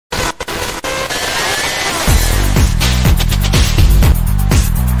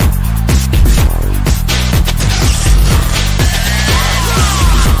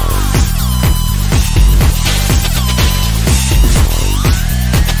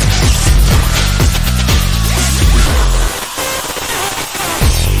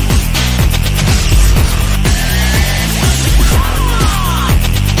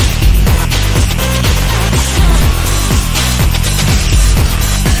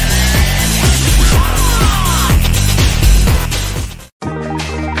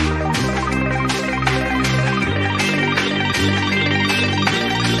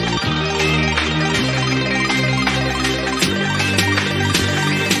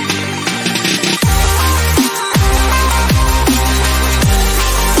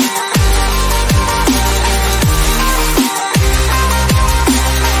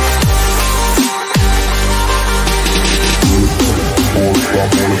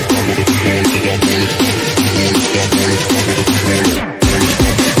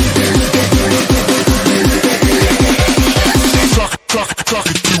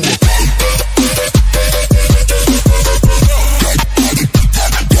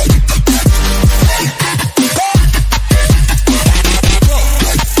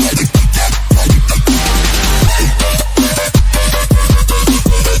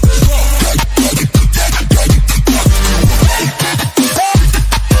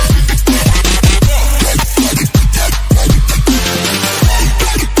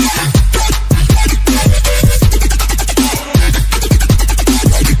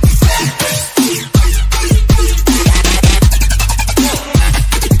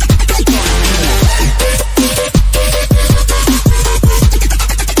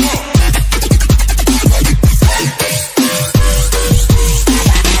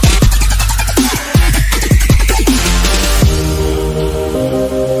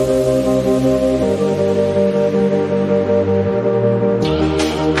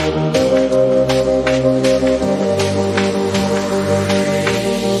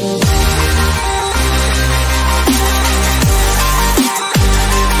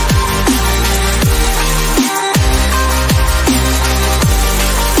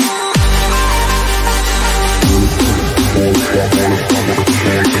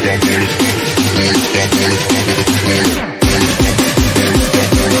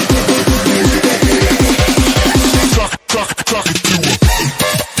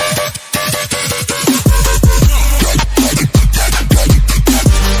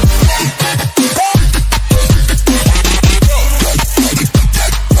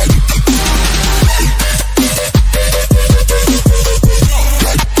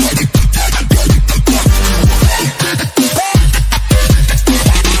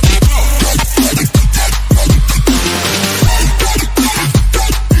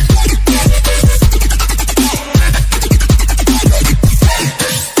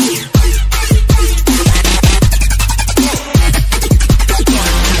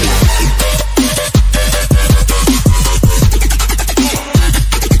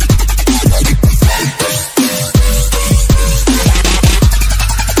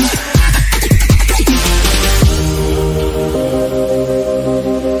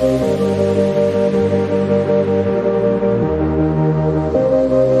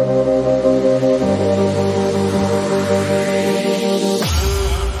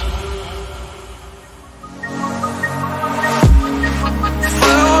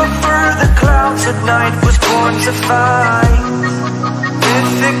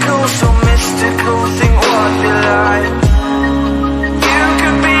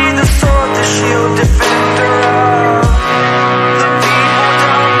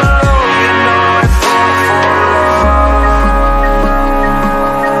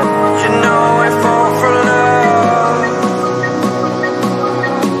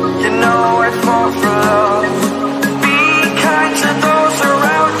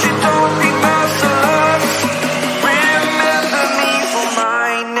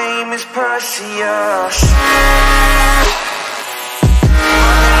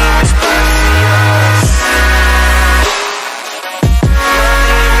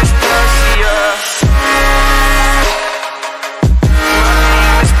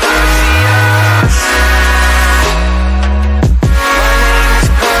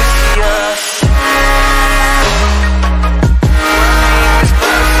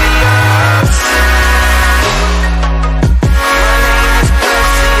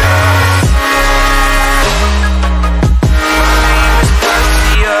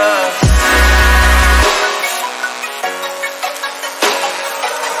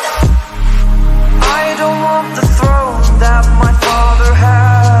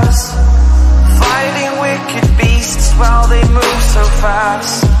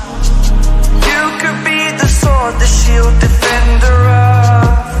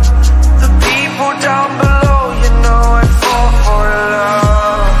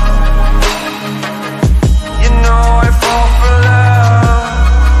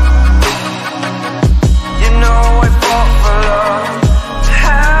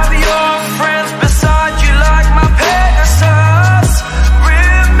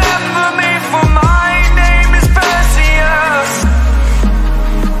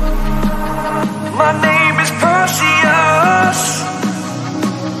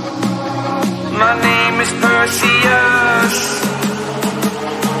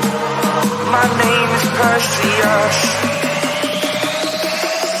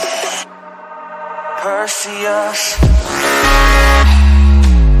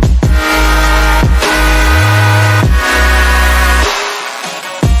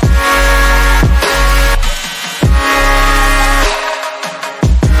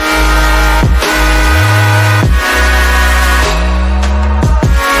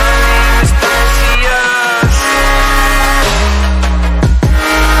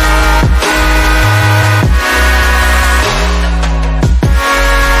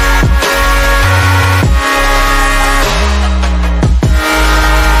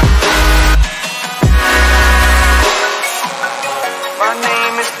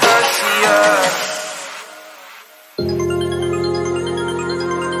Miss Garcia.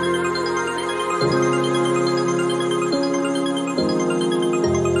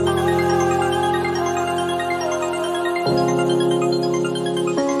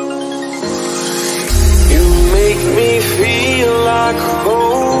 Me feel like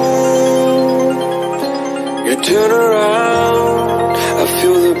home. You turn around, I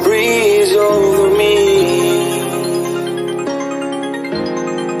feel the breeze over me.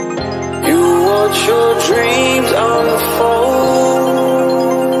 You watch your dreams unfold.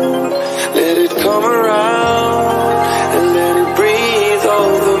 Let it come around and let it breathe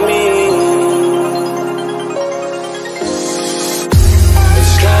over me.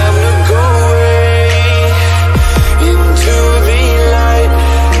 It's time to go into the light.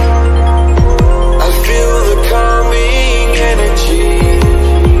 I feel the calming energy.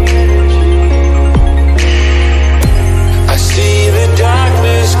 I see the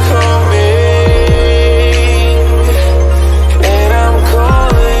darkness coming, and I'm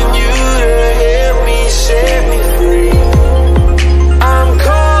calling you to help me set me free. I'm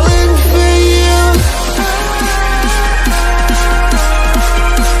calling for you.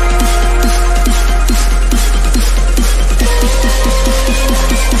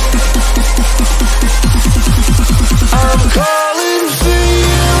 I'm calling for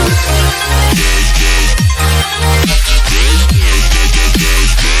you.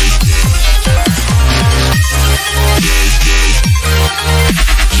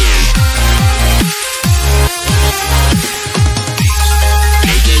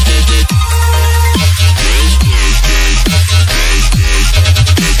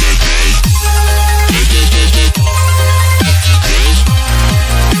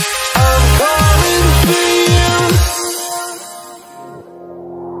 I'm calling for you.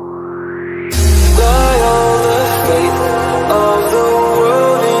 Fly all the faith of the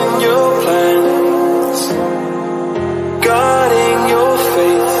world in your plans, guarding your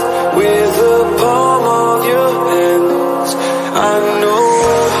faith with the palm of your hands. I know,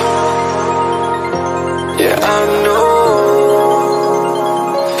 yeah, I know.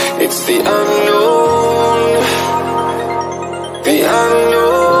 It's the unknown, the unknown.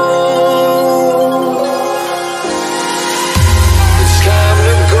 It's time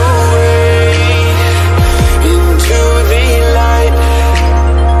to go into the light.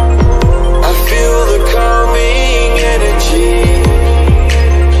 I feel the calming energy.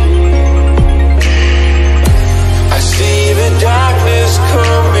 I see the darkness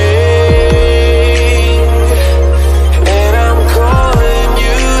coming, and I'm calling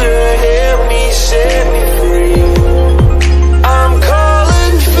you to help me set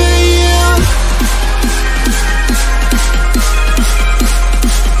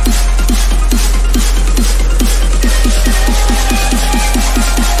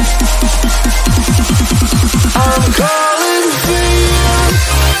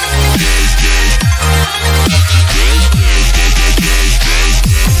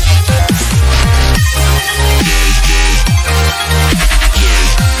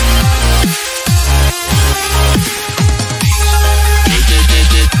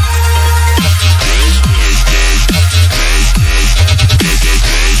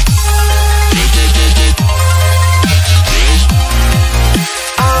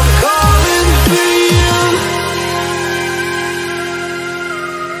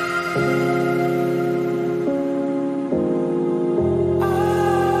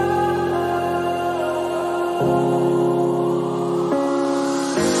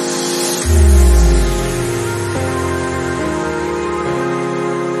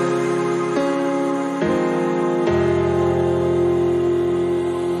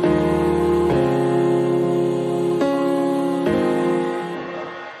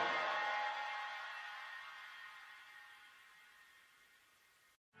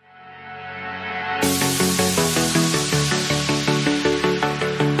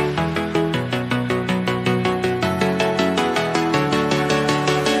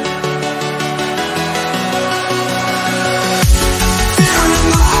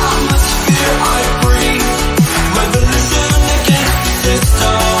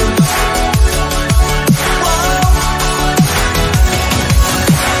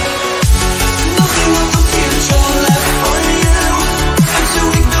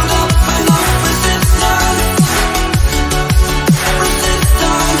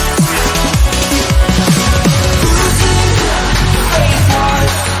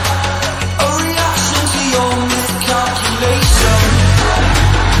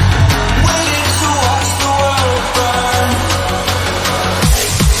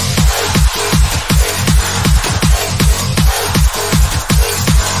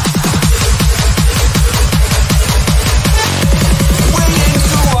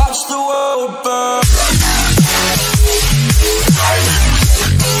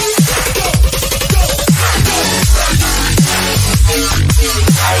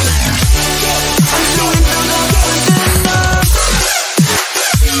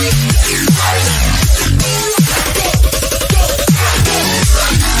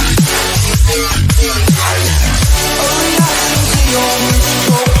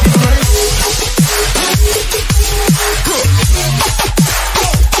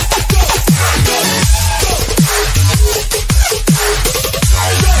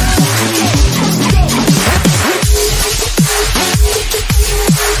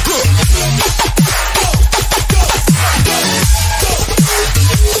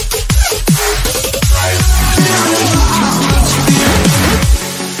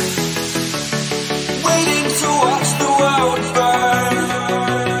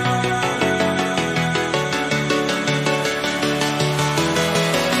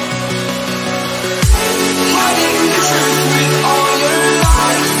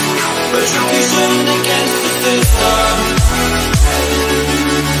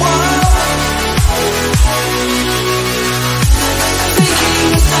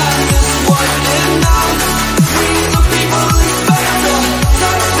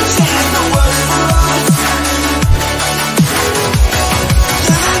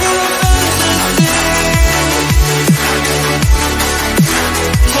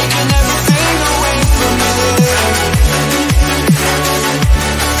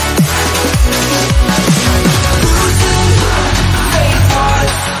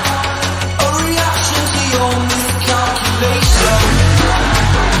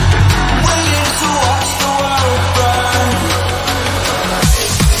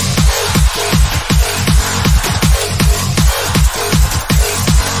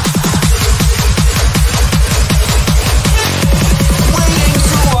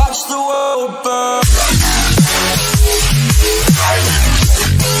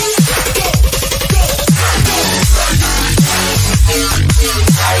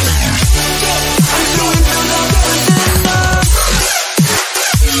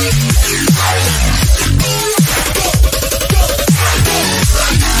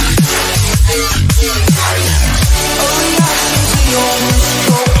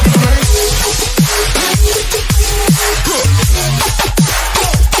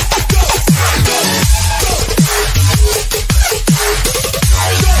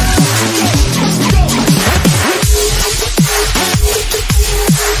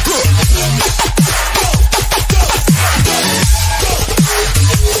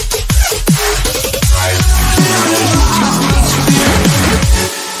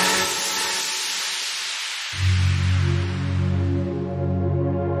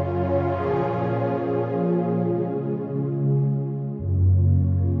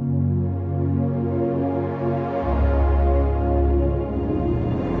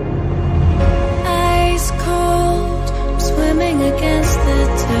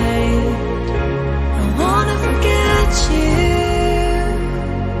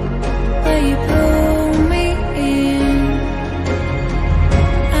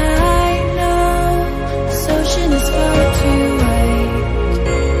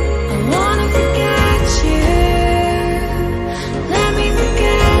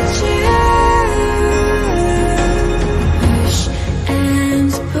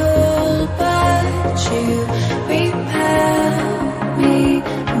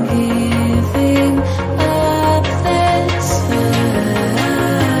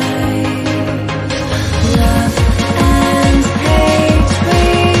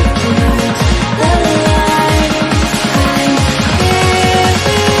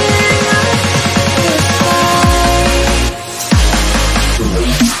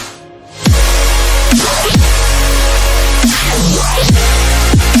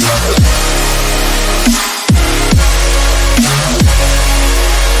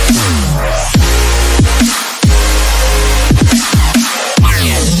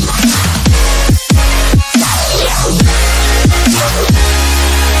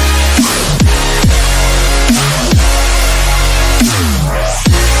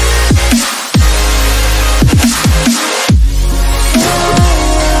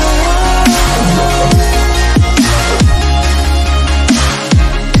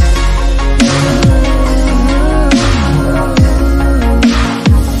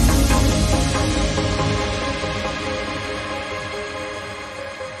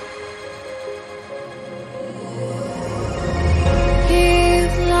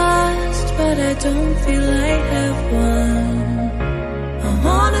don't feel I have won. I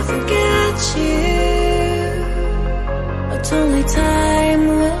wanna forget you, but only time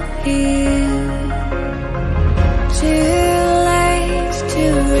will heal. Too late to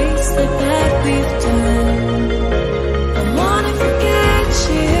erase the bad we've done. I wanna forget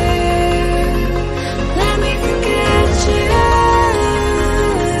you.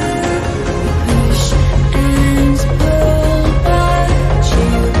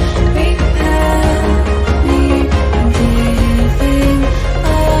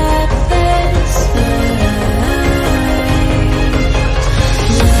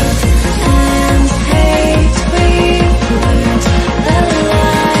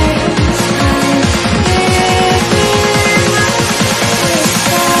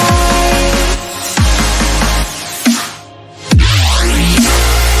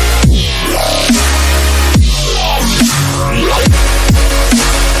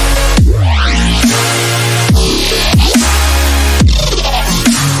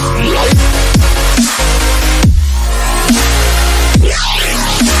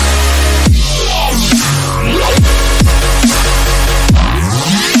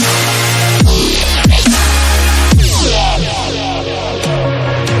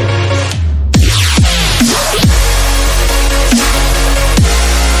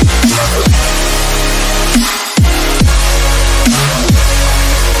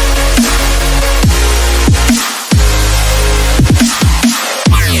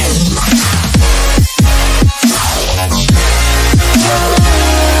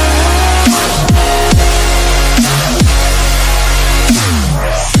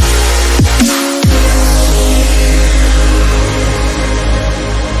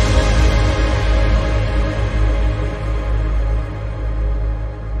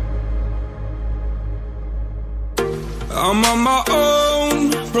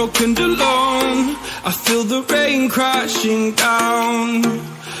 came crashing down.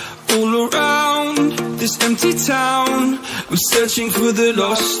 All around this empty town, we're searching for the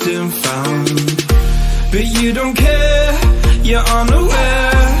lost and found. But you don't care, you're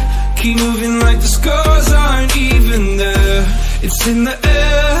unaware. Keep moving like the scars aren't even there. It's in the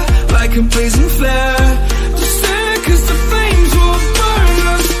air, like a blazing flare. Just stare, cause the flames will burn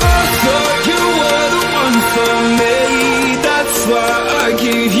us. I thought you were the one for me. That's why I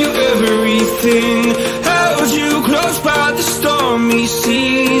gave you everything. Held you close by the stormy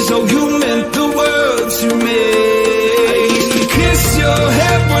seas. Oh, you meant the world to me. I used to kiss your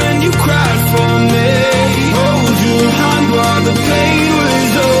head when you cried for me. Hold your hand while the pain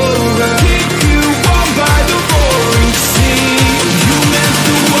was over. Keep you warm by the roaring sea. You meant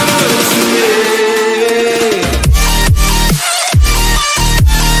the world to me.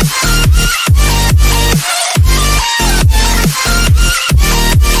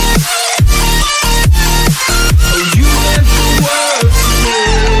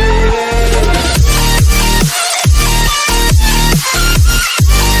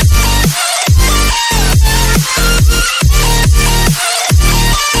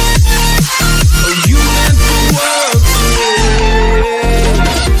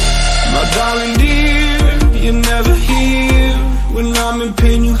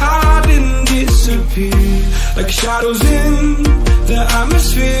 Like shadows in the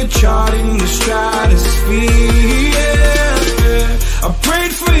atmosphere, charting the stratosphere. Yeah. I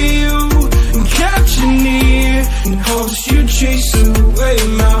prayed for you and kept you near, in hopes you'd chase away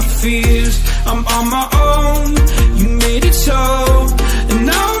my fears. I'm on my own, you made it so, and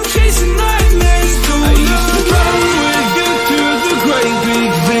now I'm chasing nightmares too. I used to run with you through the great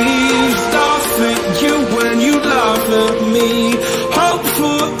big leaves, laugh at you when you laugh at me. Hope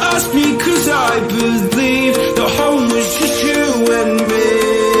for us because I believe the home was just you and me.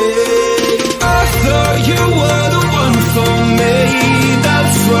 I thought you were the one for me.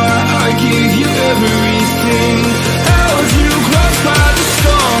 That's why I gave you everything. Held you close by the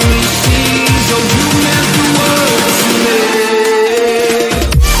stormy seas. Oh, you meant the world to me.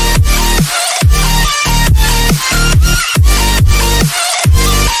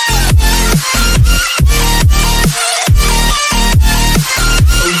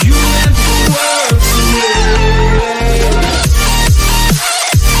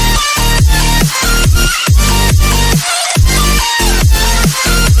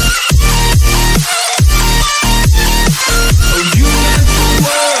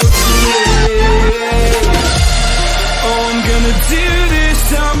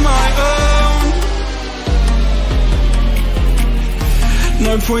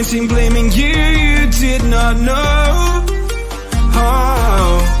 No point in blaming you, you did not know.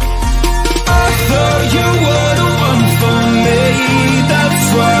 Oh, I thought you were the one for me. That's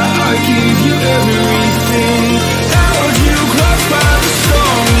why I gave you everything. Held you close by the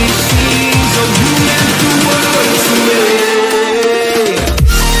stormy seas. Oh, you meant the world to me.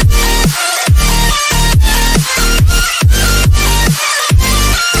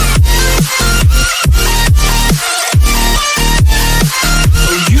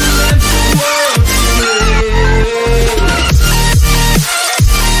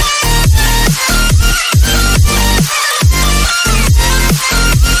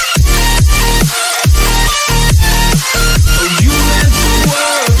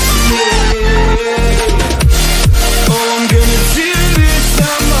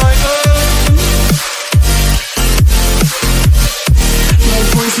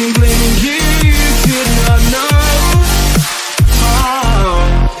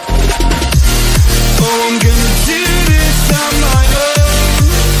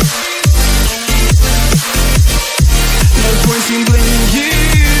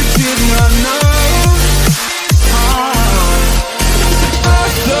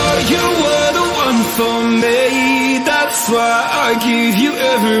 That's why I gave you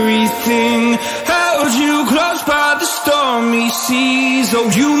everything. Held you close by the stormy seas. Oh,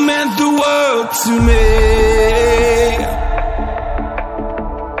 you meant the world to me.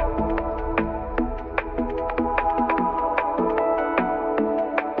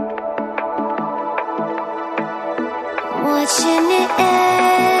 Watching it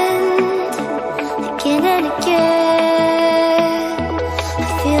end again and again. I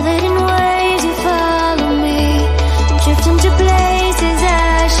feel it in waves you follow me, drifting to places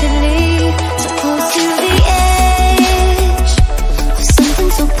I should leave. So close to the edge of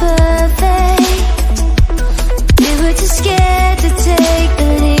something so perfect. We were too scared to take the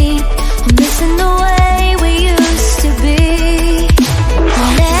leap. I'm missing the way we used to be.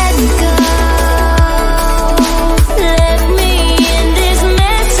 Let me go. Let me in this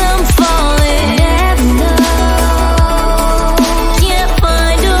mess I'm falling. Never know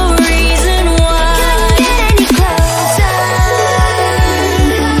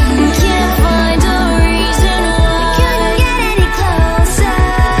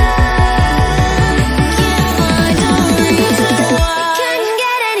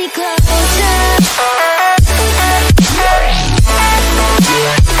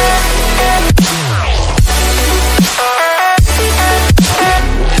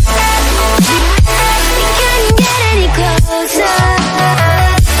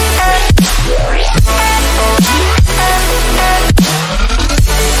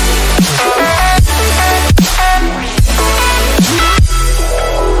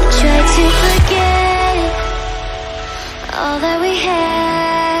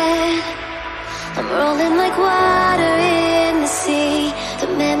falling like water in the sea. The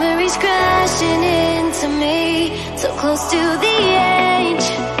memories crashing into me, so close to the edge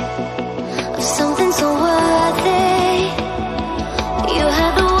of something so worthy. You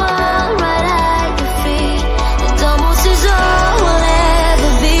had the world right at your feet, and almost is all we'll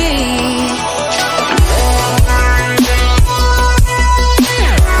ever be. We can't get any closer.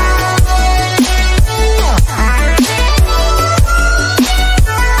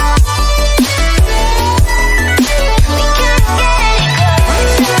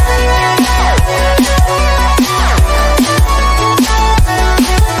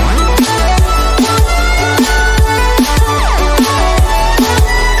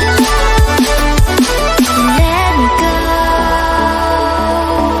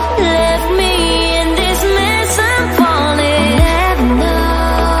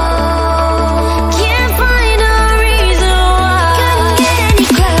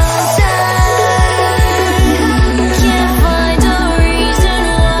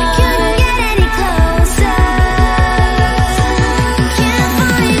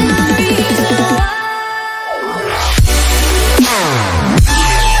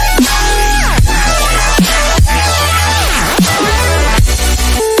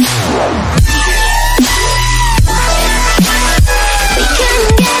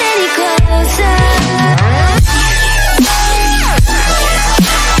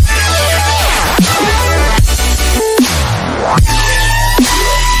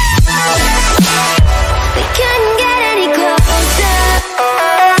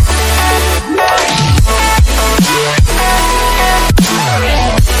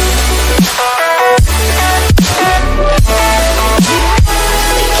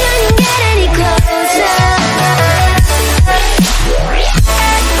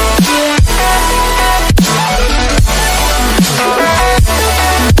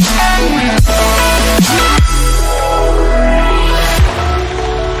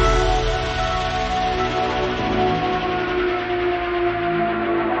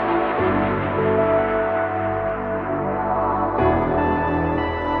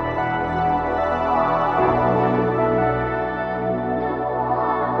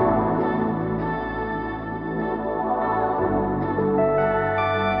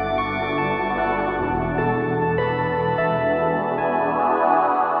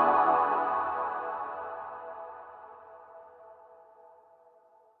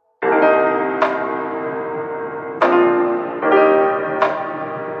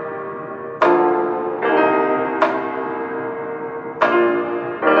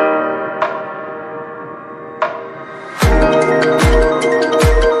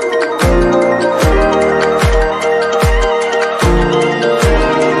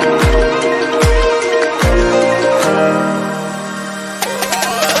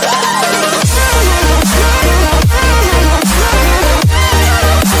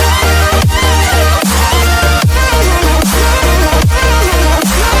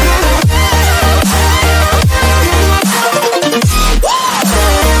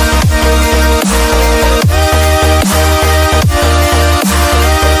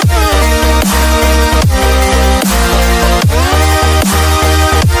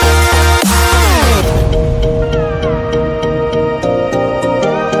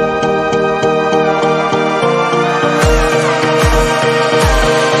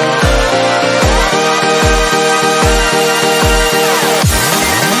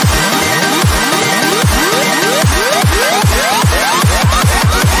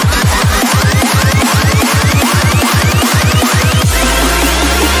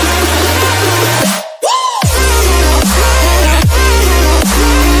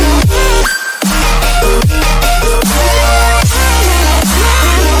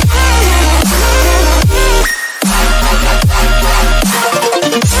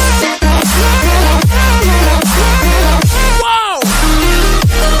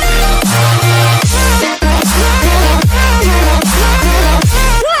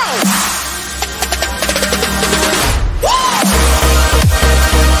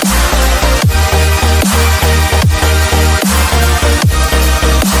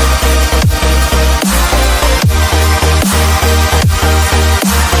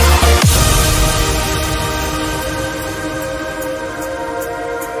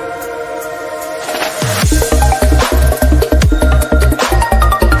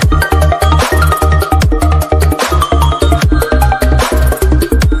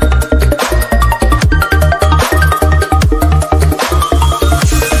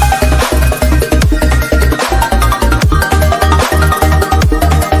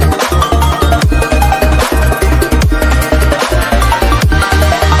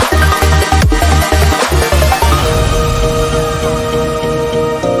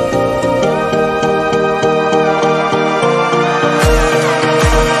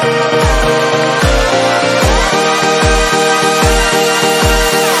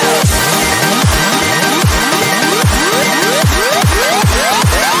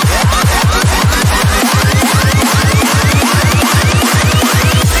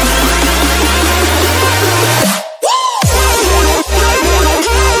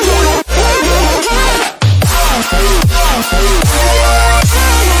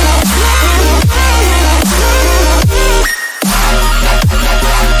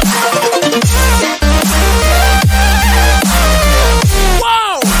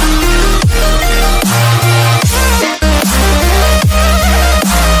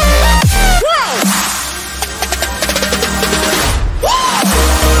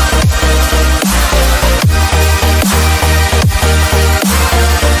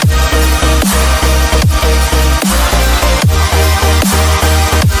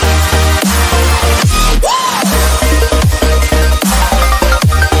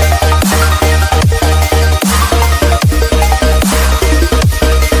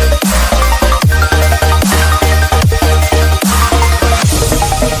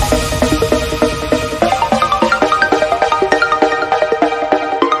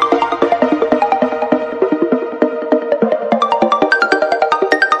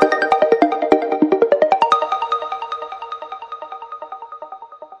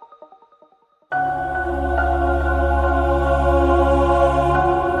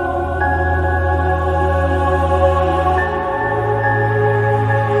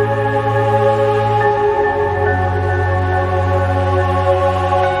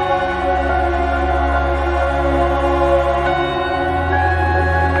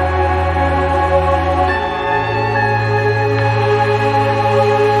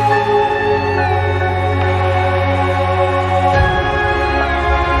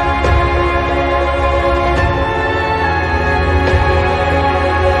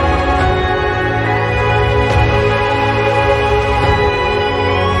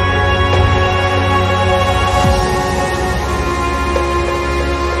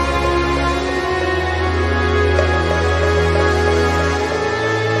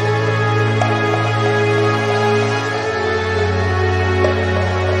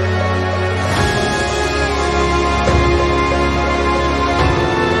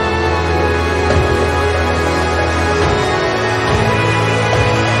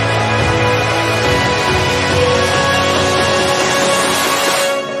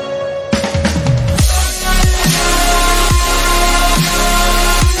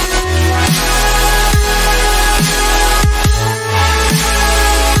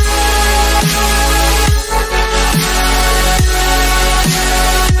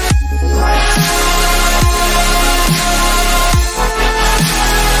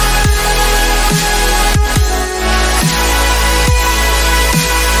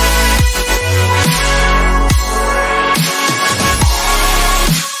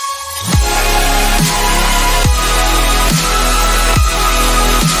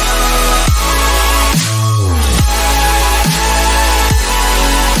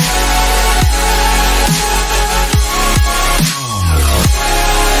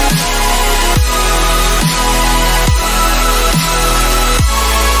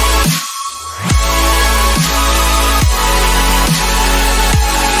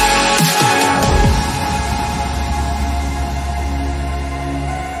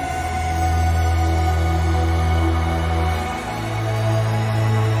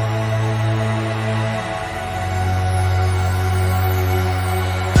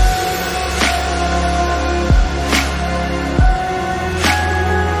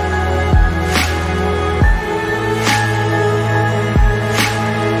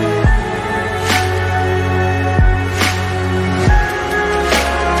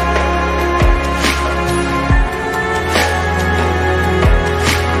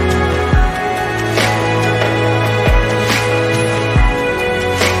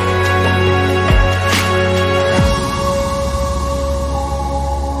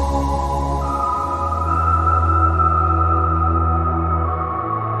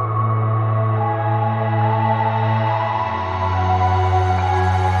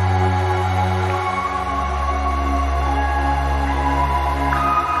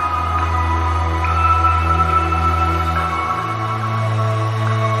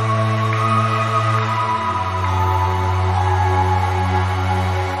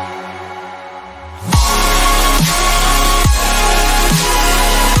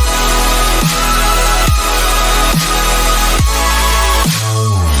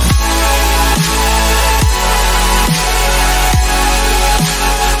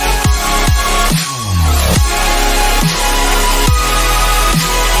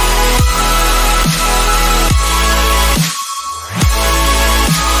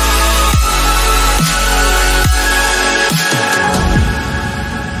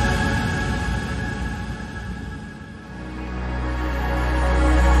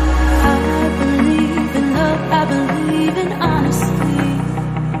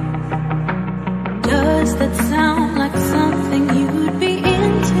 Does that sound like something you'd be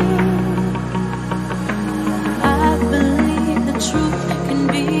into? I believe the truth can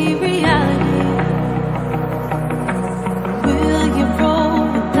be reality. Will you roll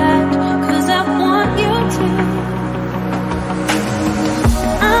with that? 'Cause I want you to.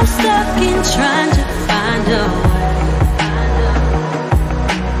 I'm stuck in trying to find a way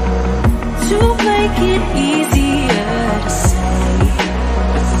to make it easier to say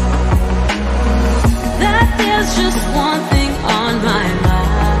that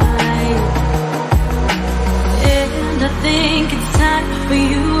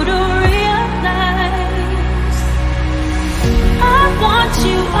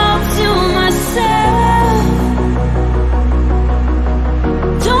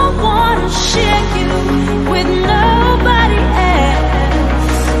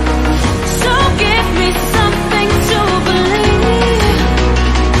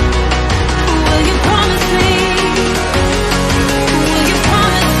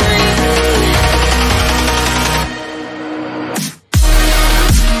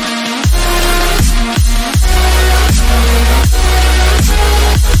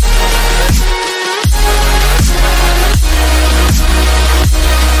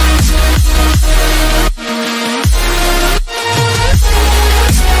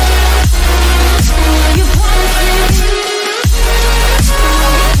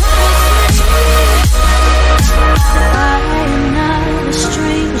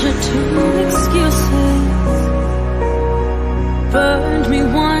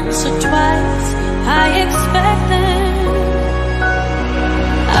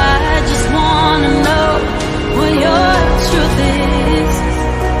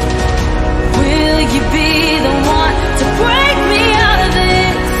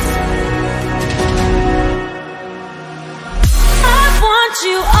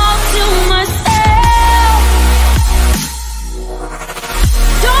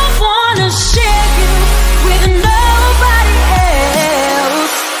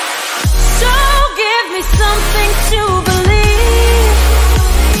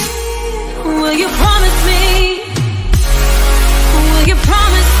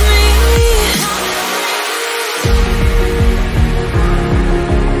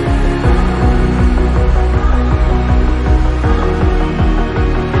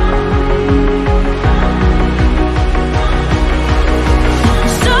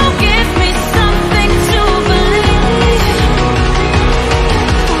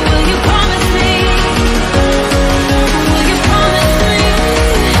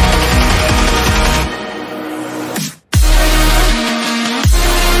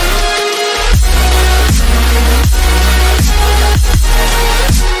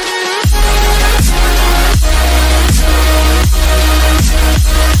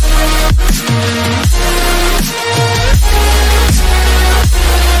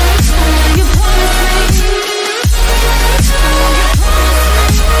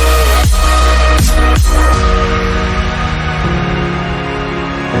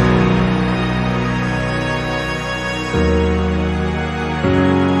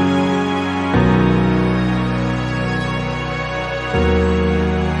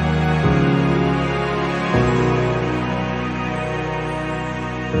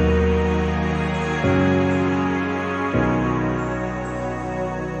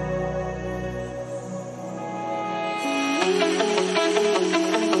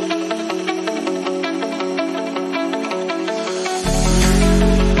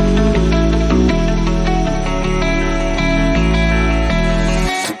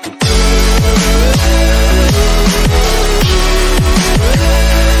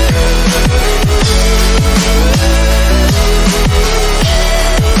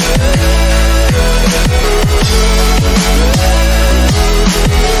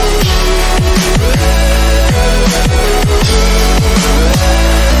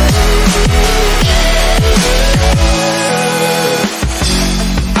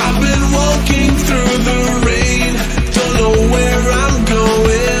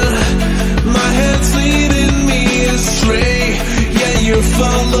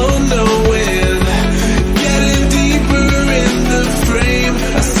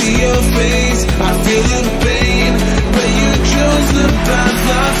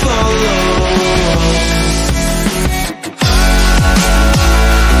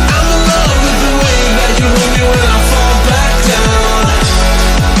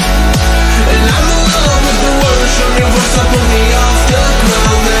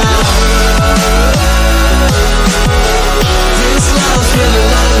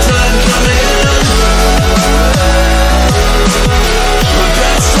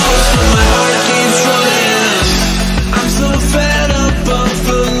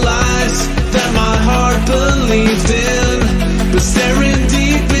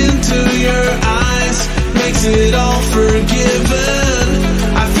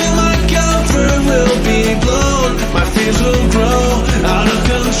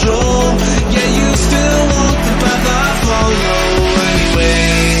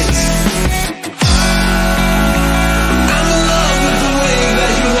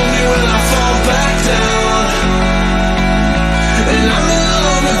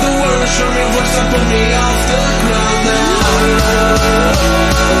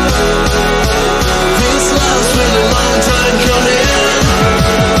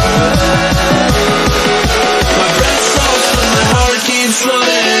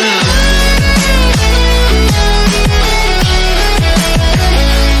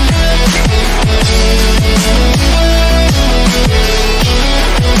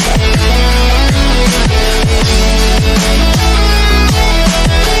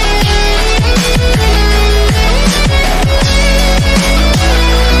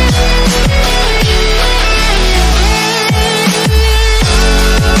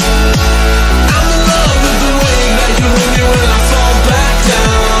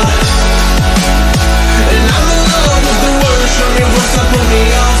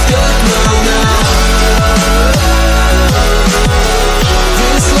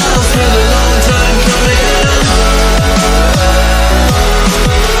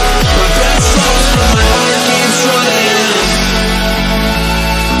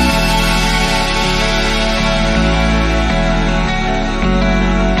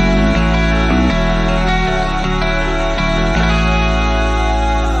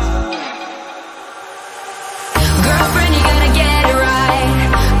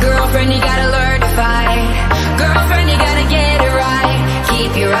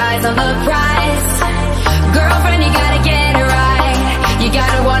your eyes on the prize. Girlfriend, you gotta get it right. You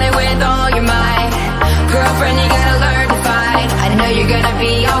gotta want it with all your might. Girlfriend, you gotta learn to fight. I know you're gonna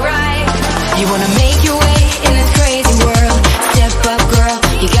be alright. You wanna make your way in this crazy world. Step up, girl,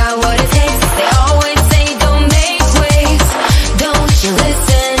 you got what it takes. They always say don't make waves. Don't you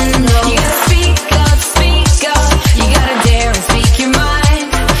listen, no. You gotta speak up, you gotta dare and speak your mind.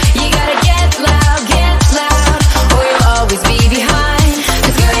 You gotta get loud, or you'll always be behind.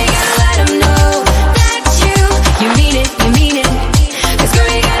 'Cause girl, you gotta let them know that you mean it, you mean it. 'Cause girl,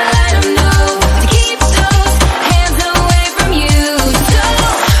 you gotta let them know to keep those hands away from you. So,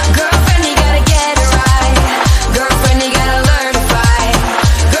 girlfriend, you gotta get it right. Girlfriend, you gotta learn to fight.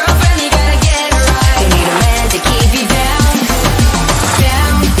 Girlfriend, you gotta get it right. You need a man to keep you down,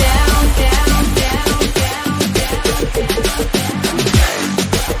 down, down, down, down, down,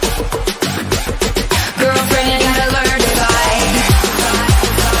 Girlfriend, you gotta learn to fight.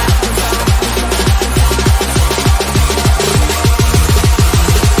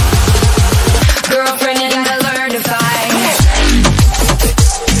 Girlfriend, you gotta learn to fight.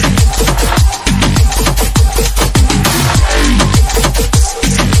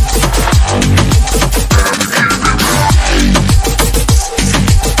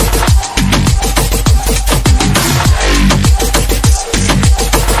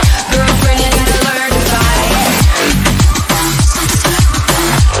 Girlfriend, you gotta learn to fight.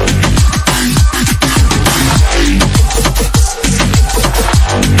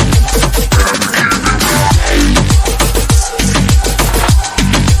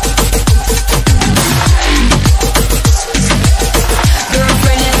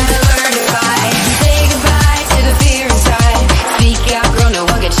 Girlfriend, you gotta learn to fight. Say goodbye to the fear inside. Speak out, girl, no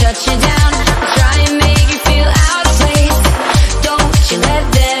one can shut you down. Try and make you feel out of place. Don't you let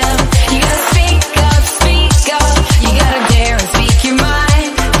them. You gotta speak up, you gotta dare and speak your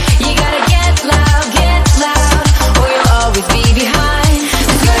mind. You gotta get loud, or you'll always be behind.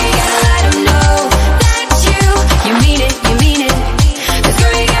 'Cause girl, you gotta let them know that you mean it, you mean it. 'Cause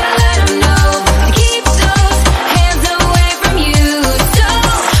girl, you gotta let them know to keep those hands away from you. So,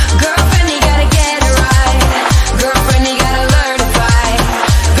 girlfriend, you gotta get it right. Girlfriend, you gotta learn to fight.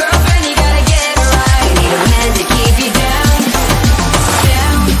 Girlfriend, you gotta get it right. You need a man to keep you down,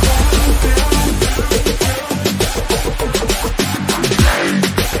 down.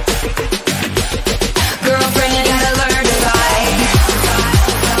 Girlfriend, you gotta learn to fight.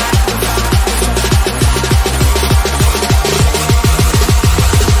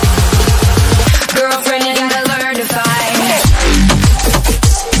 Girlfriend, you gotta learn to fight. Girlfriend, you gotta learn to fight.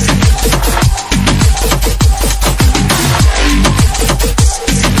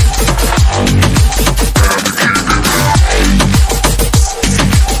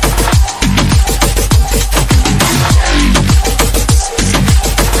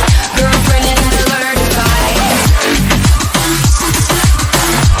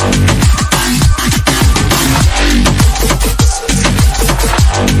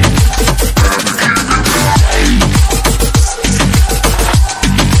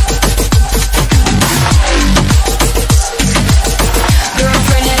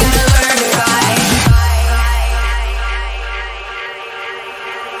 Girlfriend, you gotta learn to fight.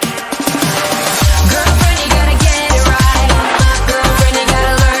 Girlfriend, you gotta get it right. Girlfriend, you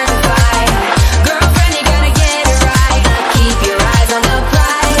gotta learn to fight. Girlfriend, you gotta get it right. Keep your eyes on the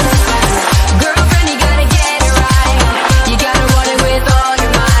prize. Girlfriend, you gotta get it right. You gotta want it with all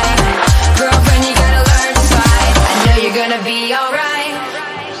your might. Girlfriend, you gotta learn to fight. I know you're gonna be alright.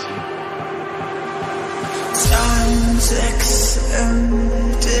 Time ticks and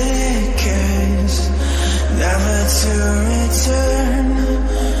decays, never to return,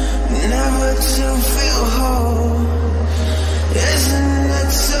 never to feel whole. Isn't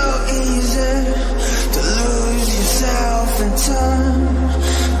it so easy to lose yourself in time,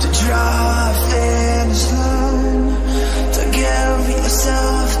 to draw a finish line, to give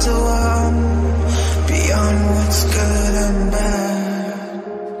yourself to one beyond what's good and bad?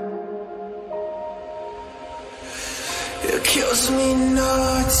 It kills me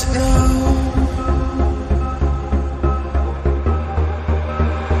not to know.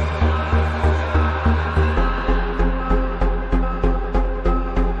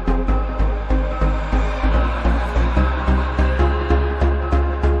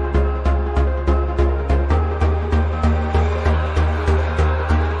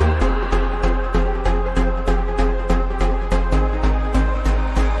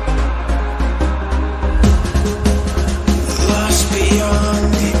 Lost beyond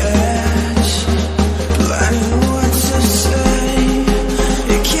the edge,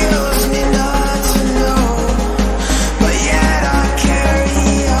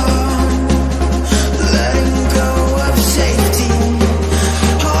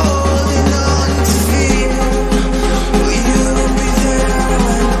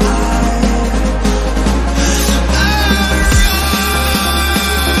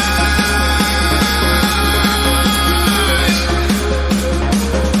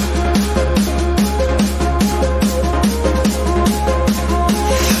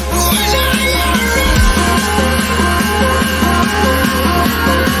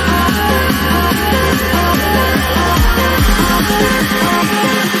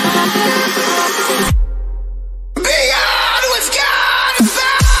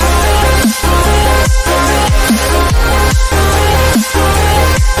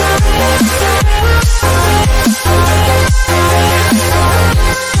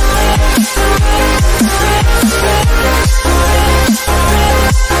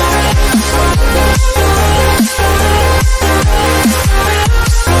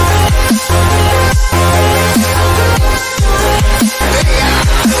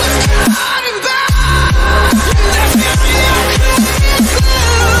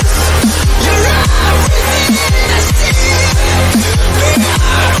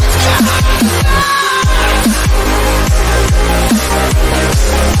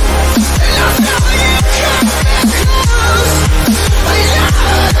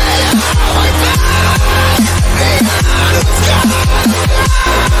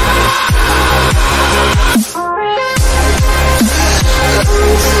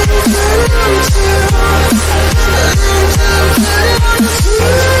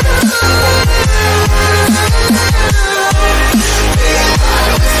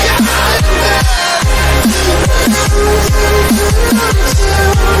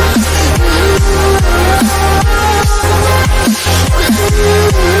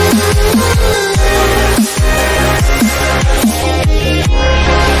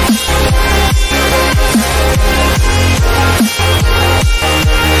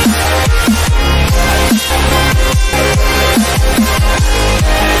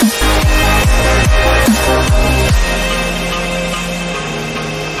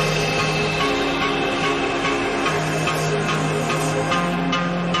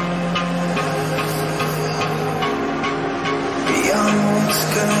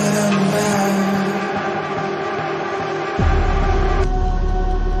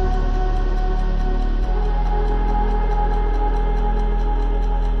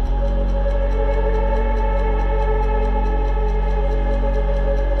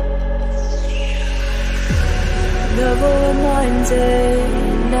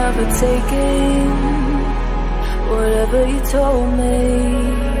 never taking whatever you told me.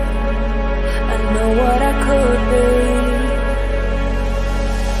 I know what I could be,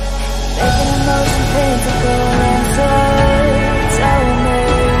 making emotion paintable. And so tell me,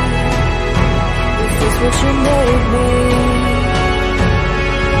 is this what you made me?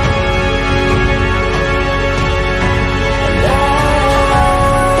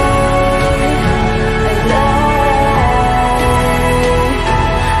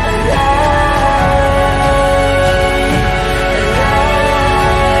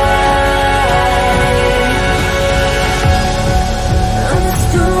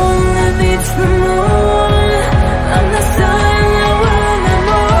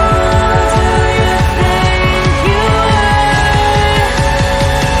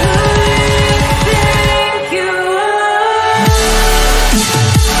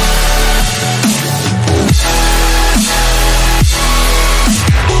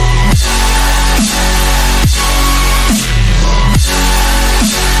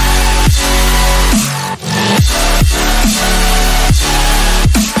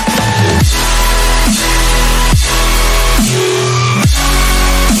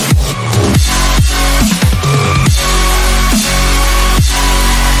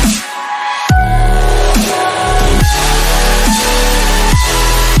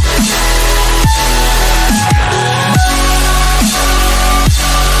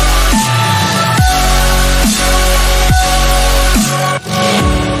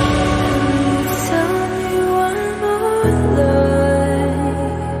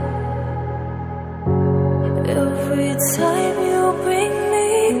 Every time you bring me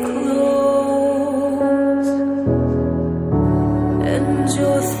close, and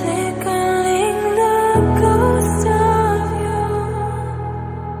you're thickening the ghost of you,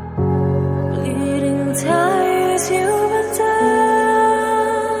 bleeding tires you've undone.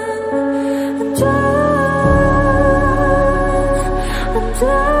 I'm done, I'm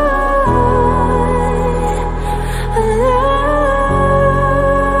done.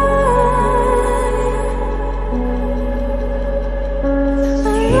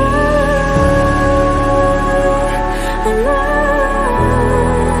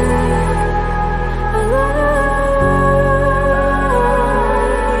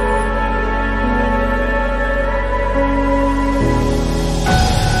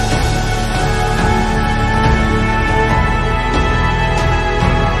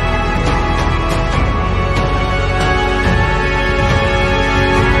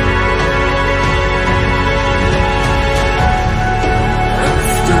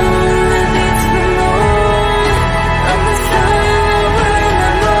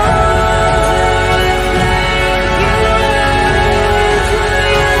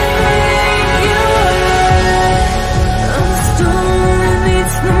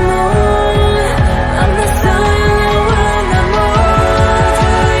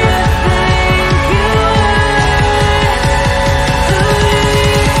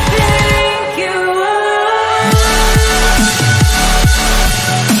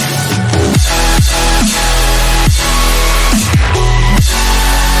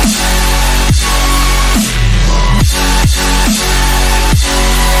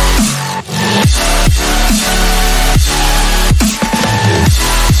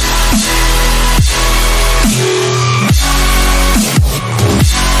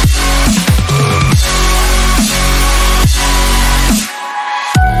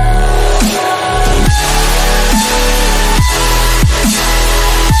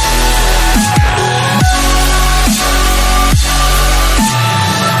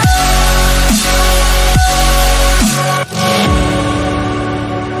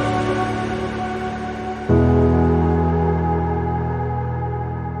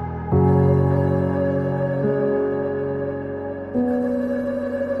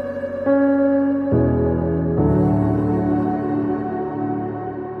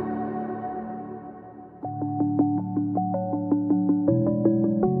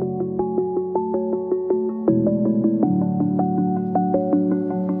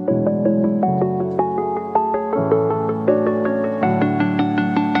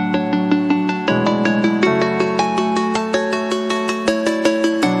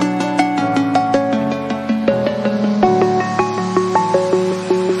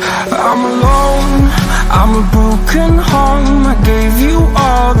 I'm alone, I'm a broken home. I gave you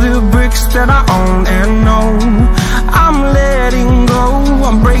all the bricks that I own and know. I'm letting go,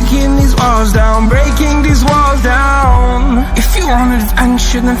 I'm breaking these walls down, breaking these walls down. If you want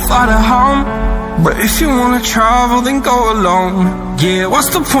adventure, then fly to home, but if you wanna travel, then go alone. Yeah, what's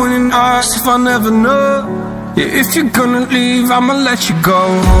the point in us if I never know? Yeah, if you're gonna leave, I'ma let you go.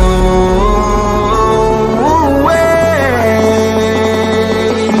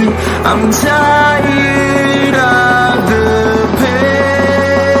 I'm tired of the pain.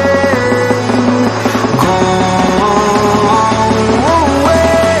 Go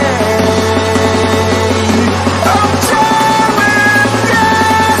away. I'm tired of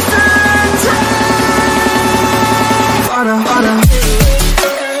yesterday. Water, water.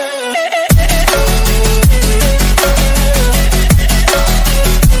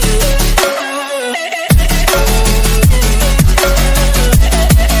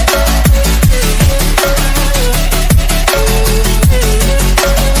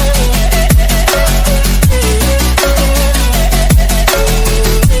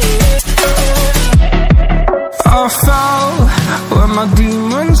 I fell where my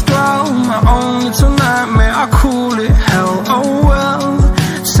demons dwell. My own little nightmare, I call it hell. Oh well,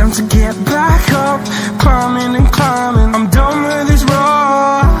 it's time to get back up. Climbing and climbing, I'm done with this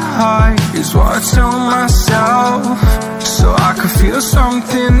ride, is what I tell myself, so I could feel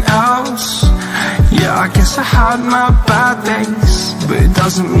something else. Yeah, I guess I had my bad days, but it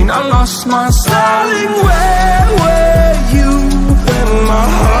doesn't mean I lost my style. Darling, where were you when my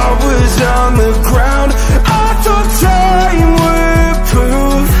heart was on the ground? I thought time would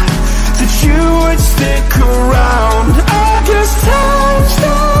prove that you would stick around. I guess time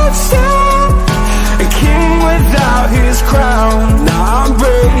stood still, a king without his crown. Now I'm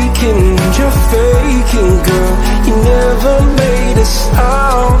breaking and you're faking, girl. You never made a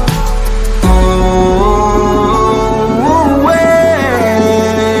sound. Oh, wait,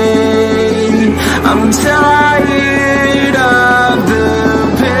 I'm tired of the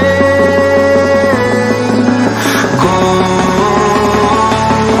pain. Go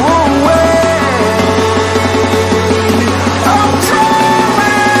away. I'm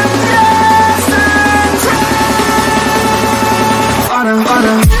tired of yesterday. Water,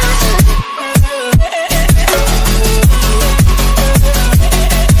 water.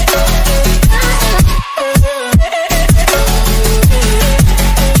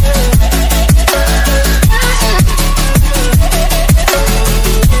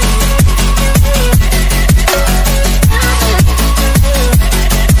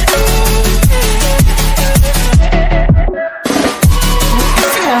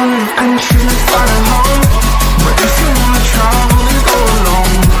 And you should find a home, but if you wanna travel, then go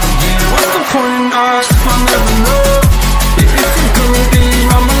alone. Yeah, what's the point in us if I never know? Yeah, if you're gonna leave,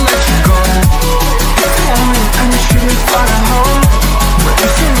 I'ma let you go. If you want me, and you should find a home, but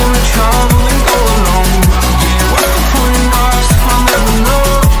if you wanna travel, then go alone. Yeah, what's the point in us if I never know?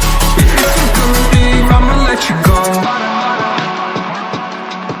 Yeah, if you're gonna leave, I'ma let you go.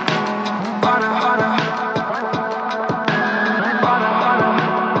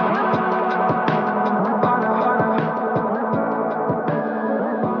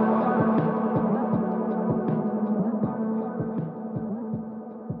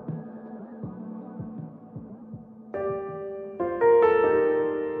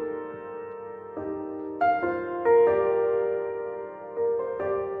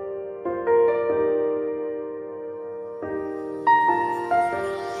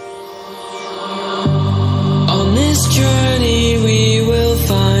 On this journey we will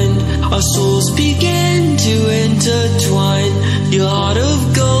find our souls begin to intertwine. Your heart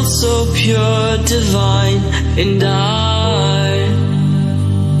of gold, so pure, divine, and I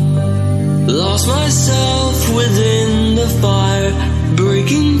lost myself within the fire,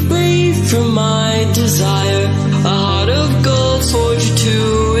 breaking free from my desire. A heart of gold forged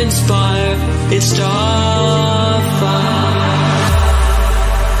to inspire. It's Starfire.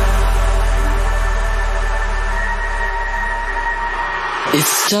 It's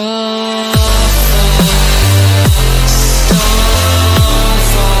Starfire.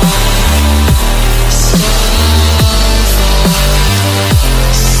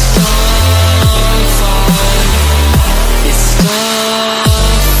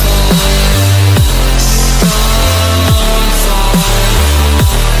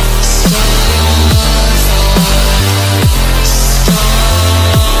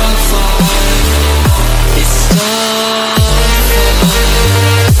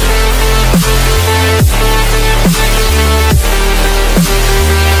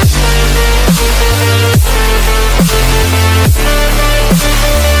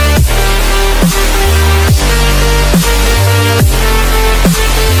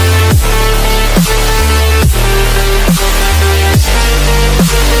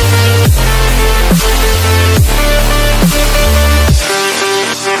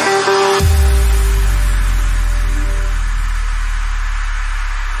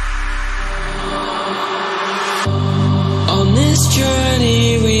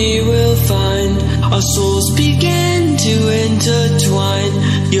 our souls began to intertwine.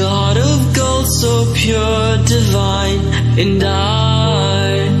 Your heart of gold, so pure, divine. And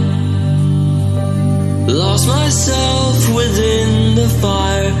I lost myself within the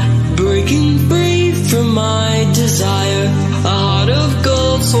fire, breaking free from my desire. A heart of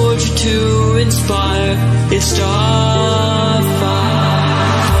gold, forged to inspire. It's Starfire.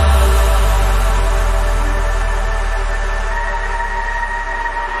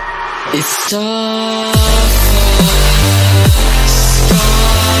 It's Starfire.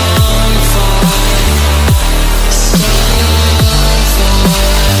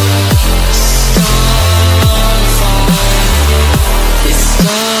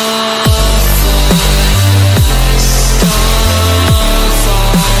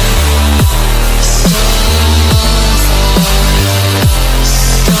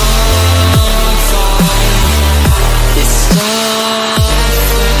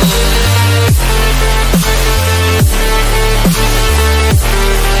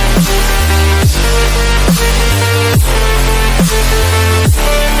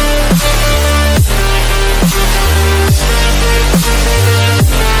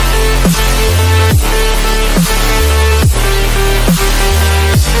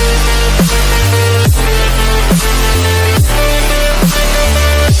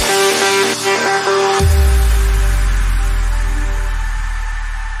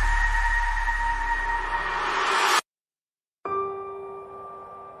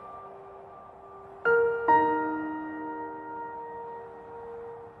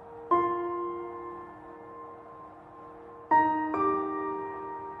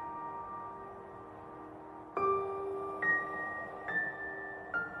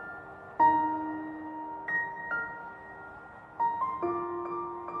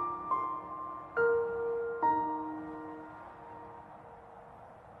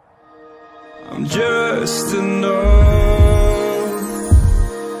 I'm just enough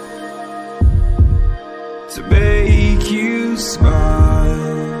to make you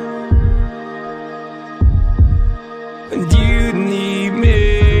smile, and you need me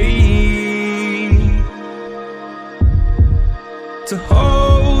to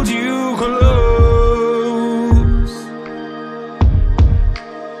hold you close,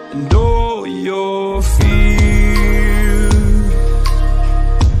 and all your fears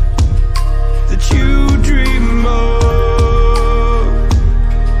you dream of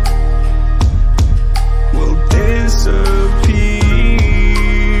will disappear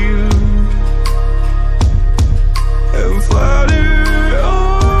and flutter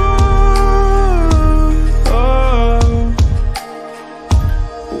on.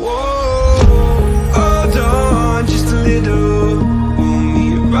 Whoa, hold on just a little. We'll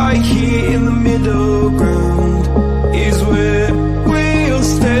meet right here in the middle ground is where we'll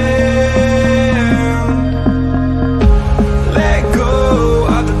stay.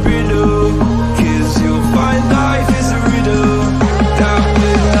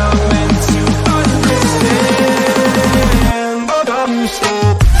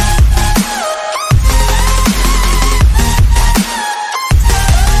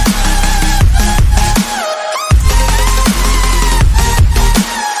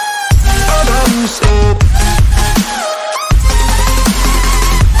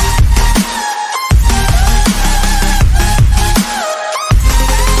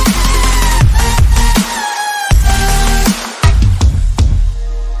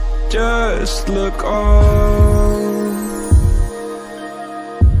 Just look on,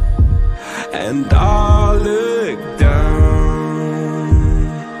 and I'll look down,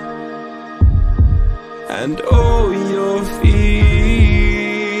 and all your fears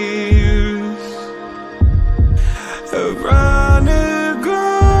have run aground.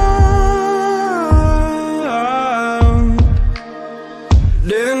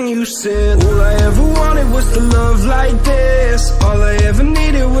 Then you said, all I ever wanted was to love like this. All I ever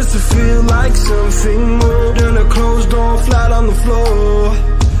needed was to feel like something more than a closed door flat on the floor.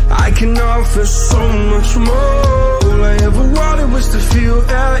 I can offer so much more. All I ever wanted was to feel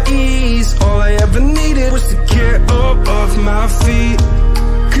at ease. All I ever needed was to get up off my feet.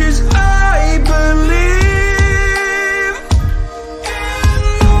 'Cause I believe in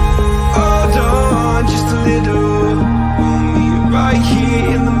love. Hold on just a little. We'll meet right here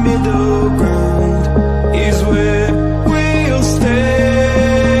in the middle ground is where we'll stand.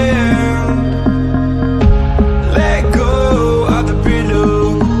 Let go of the brittle,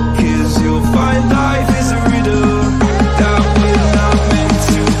 'cause you'll find life is a riddle that we're not meant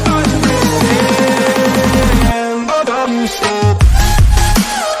to understand.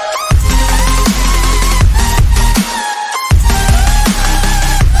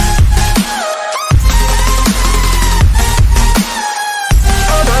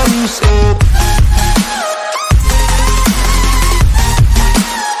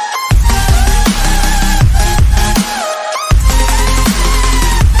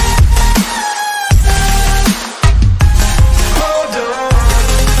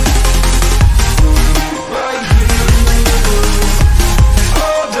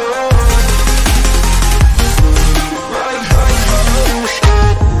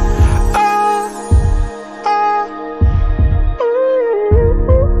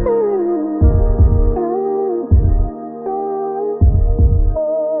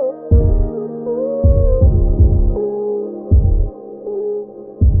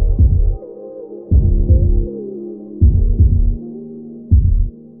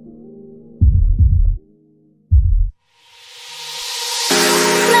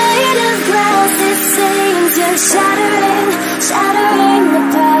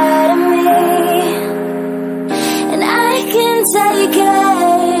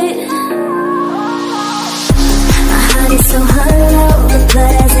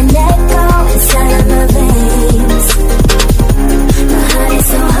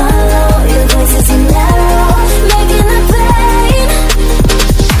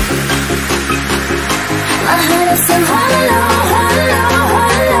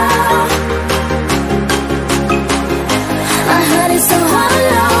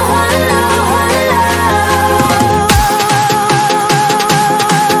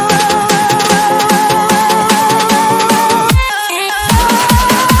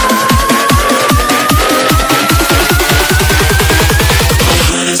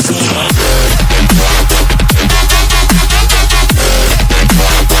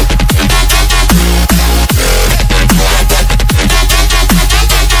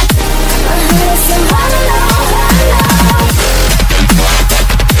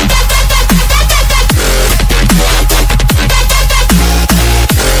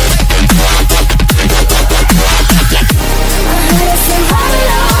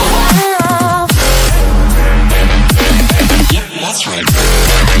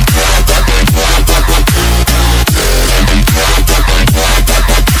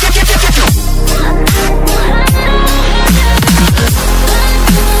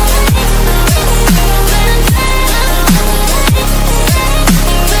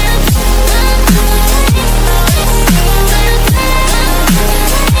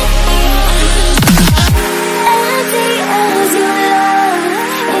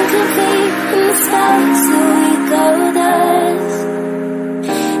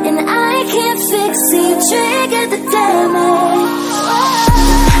 the damage.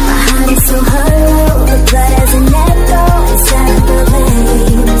 My heart is so hollow, the blood has an echo inside the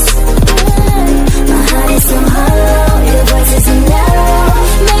veins. My heart is so hollow, your voice is an arrow,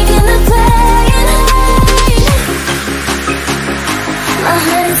 making the pain hide. My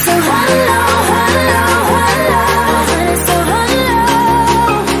heart is so hollow, hollow, hollow. My heart is so hollow.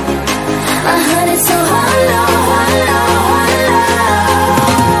 My heart is so hollow, hollow, hollow.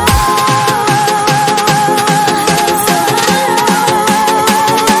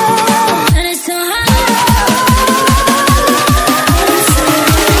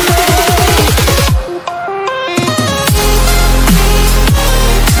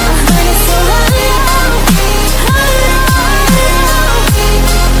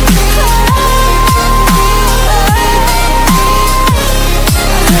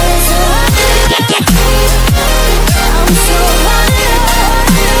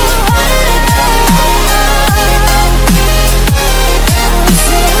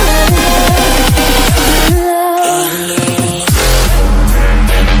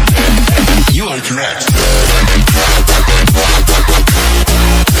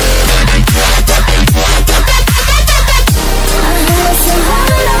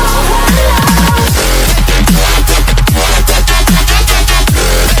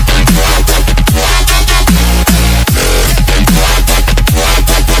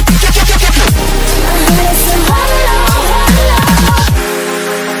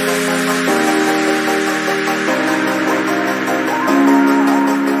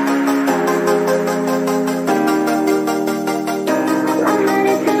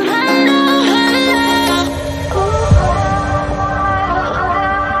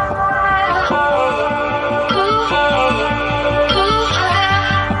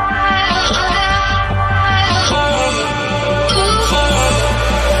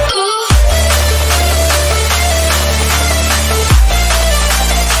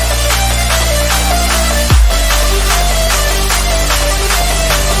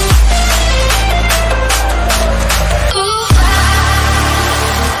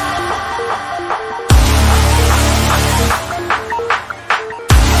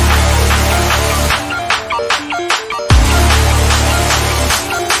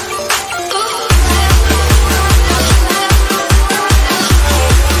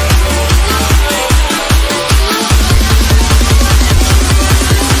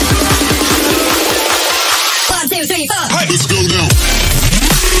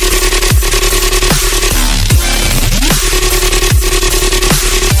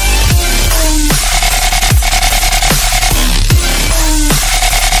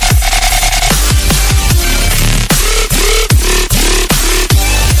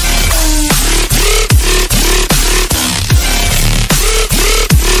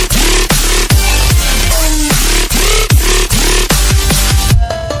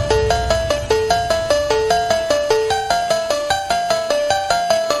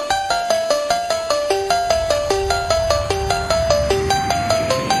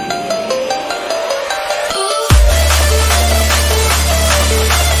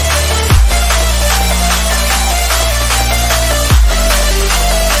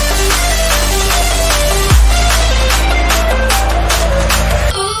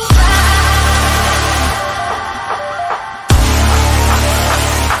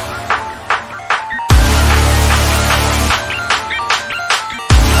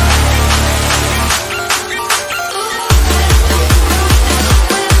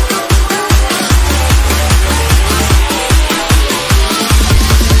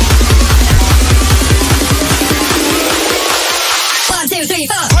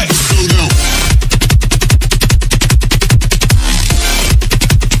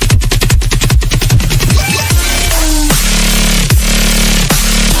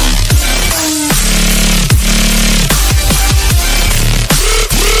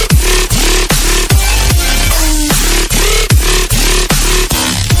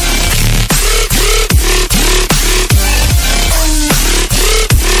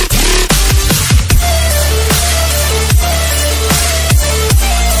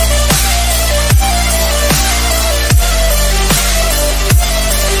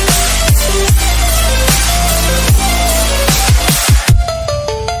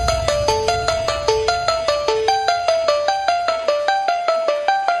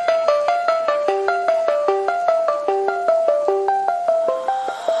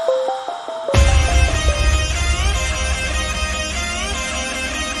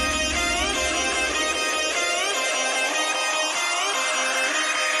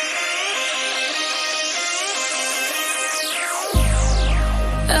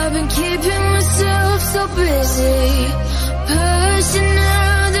 I've been keeping myself so busy, pushing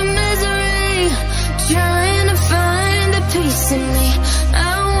out the misery, trying to find a piece in me. I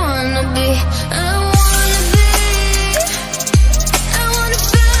wanna be, I wanna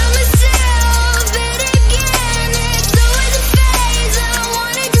find myself, but again, it's always a phase. I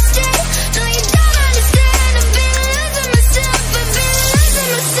wanted to stay, no you don't understand. I've been losing myself, I've been losing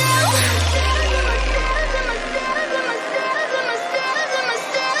myself.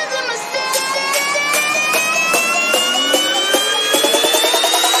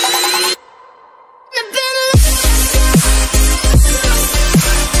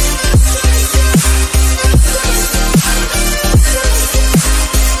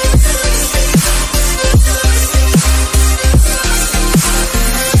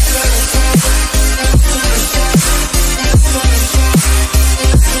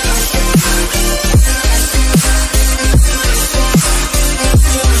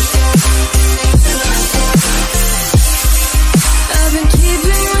 I've been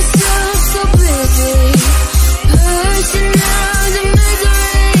keeping myself so busy, pushing out the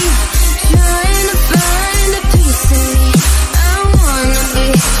misery, trying to find a piece in me. I wanna be,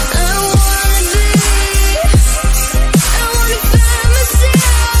 I wanna find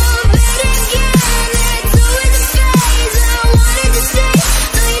myself, but again, it's always a phase. I wanted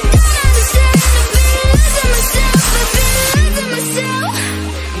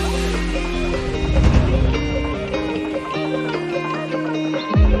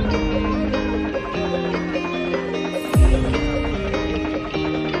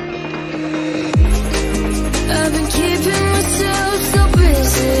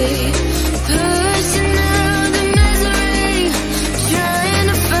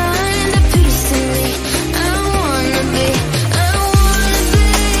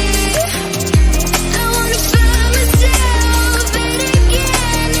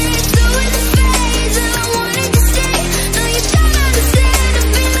to stay, no you don't understand. I've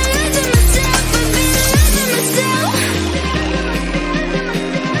been losing myself, I've been losing myself.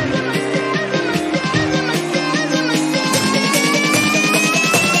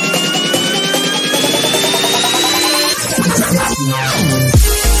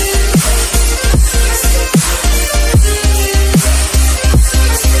 I've been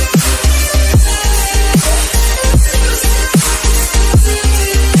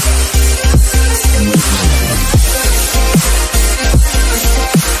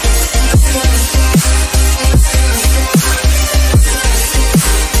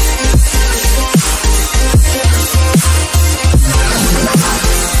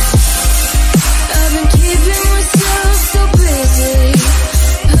keeping myself so busy,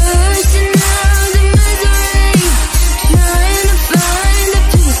 pushing out the misery, trying to find a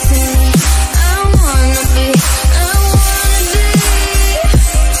piece in me. I wanna be, I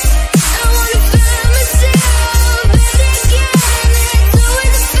wanna find myself, but again, it's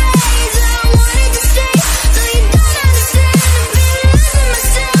always a phase. I wanted to stay, no you don't understand. I've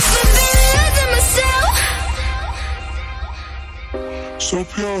been losing myself, So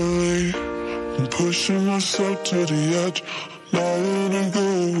purely, I'm pushing myself to the edge, not letting go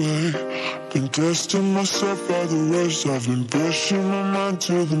away. Been testing myself by the worst. I've been pushing my mind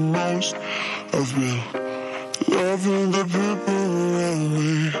to the most. I've been loving the people around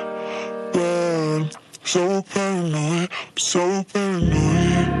me, but I'm so paranoid, I'm so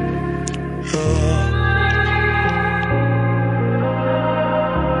paranoid, yeah.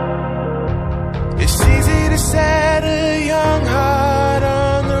 It's easy to set a young heart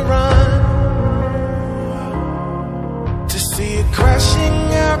on the run, to see it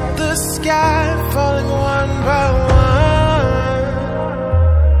crashing up the sky, falling one by one.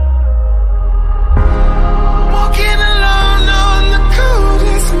 Walking alone on the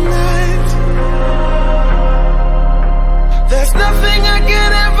coldest night. There's nothing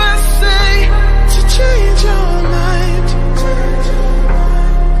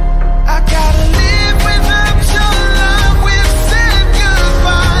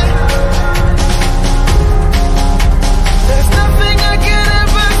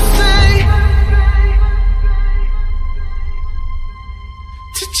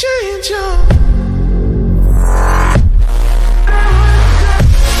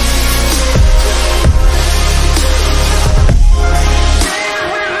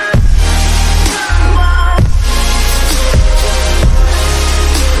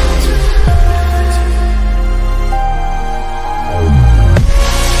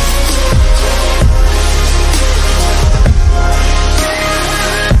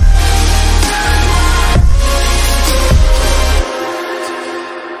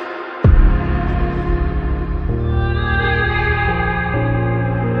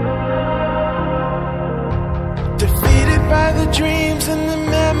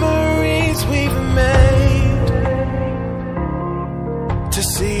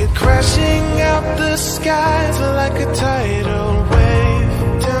crashing out the skies like a tidal wave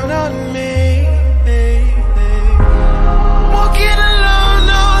down on me. Walking alone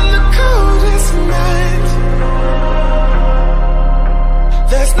on the coldest night.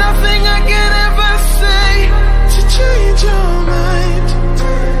 There's nothing I can ever say to change your mind.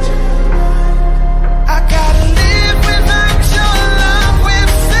 I gotta live without your love.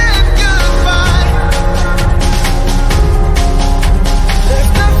 We've said goodbye.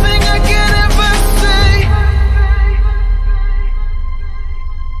 There's nothing I can ever say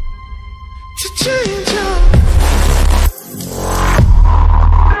to change your mind.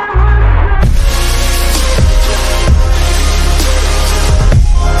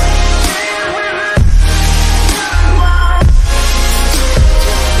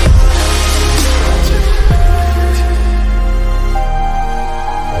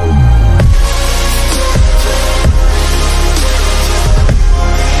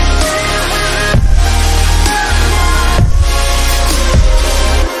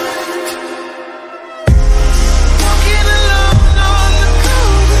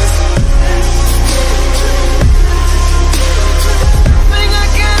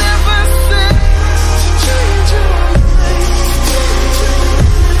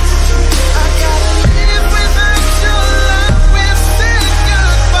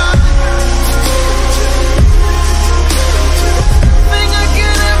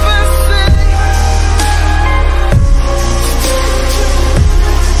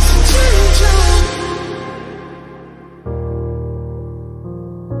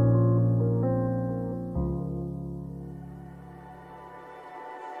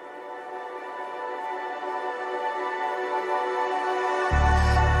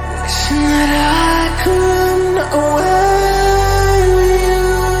 Wishing that I could run away with you.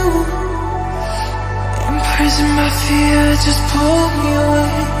 Imprisoned by fear, just pull me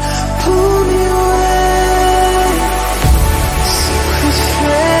away, pull me away. Secret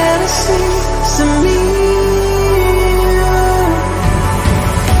fantasies of me.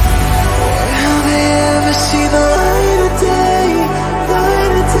 Will they ever see the light of day,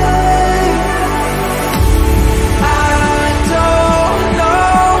 light of day?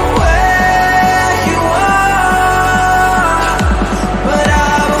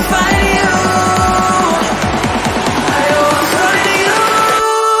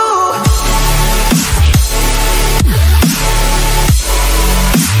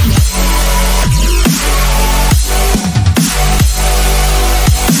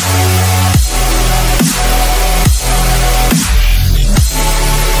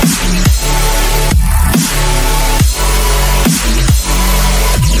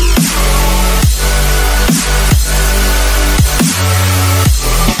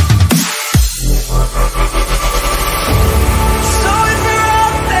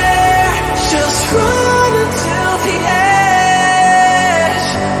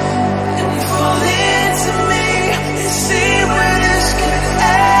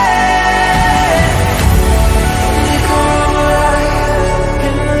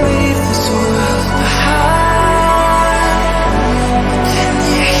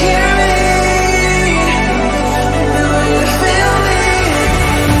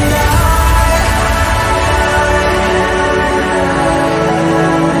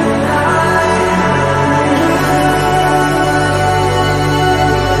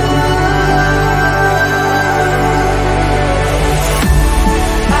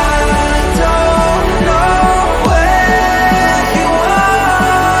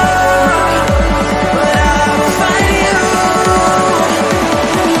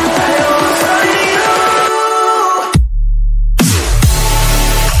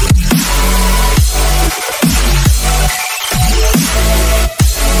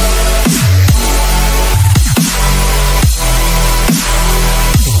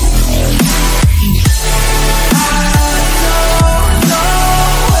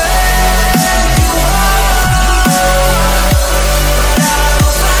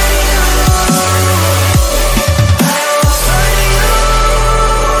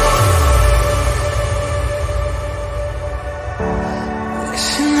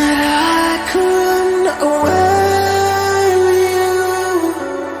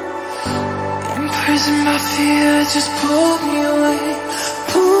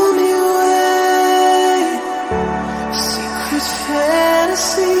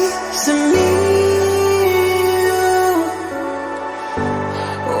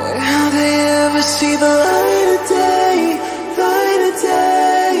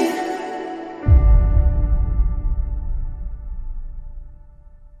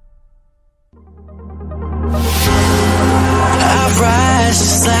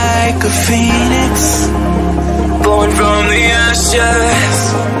 phoenix, born from the ashes.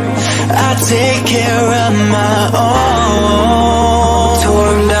 I take care of my own.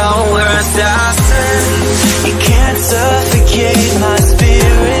 Torn down, we're assassins. You can't suffocate my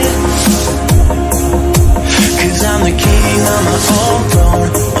spirit, 'cause I'm the king of my own throne,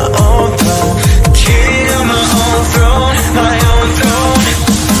 my own throne. King of my own throne, my own throne.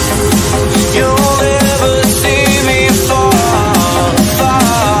 You'll never see me fall,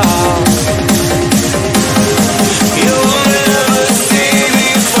 fall. You'll never see me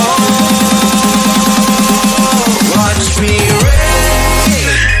fall. Watch me reign,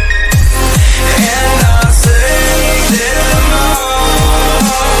 and I'll save them all.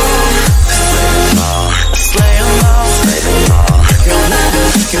 Slay them all, slay them all. You'll never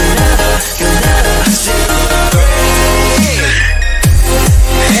see me reign,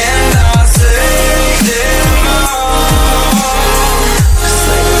 and I'll save them all.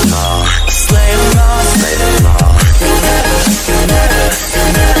 Slay them all, slay them all, slay them all. You'll never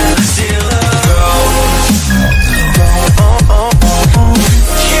steal the throne. King of my own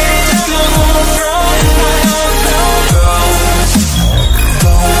throne, my own throne.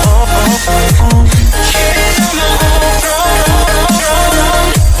 King of my own throne.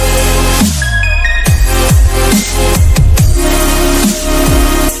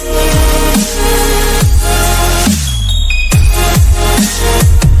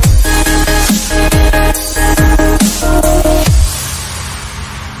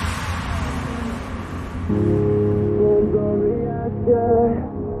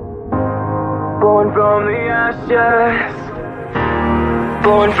 Born from the ashes,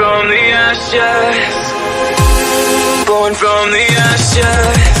 born from the ashes, born from the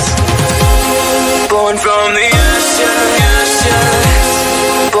ashes, born from the ashes,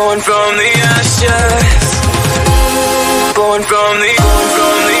 born from the ashes, born from the.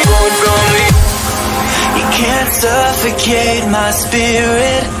 You can't suffocate my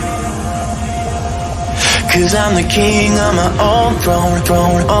spirit, 'cause I'm the king of my own throne,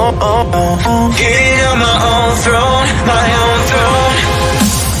 throne, oh, oh, oh. King of my own throne, my own throne.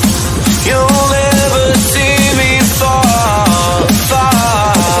 You'll never see me fall,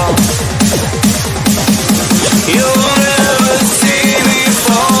 fall. You'll never see me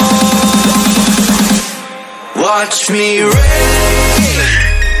fall. Watch me reign,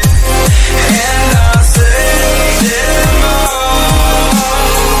 and I'll save them all.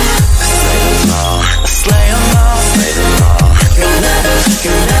 Slay them all, slay them all, slay them all. You'll never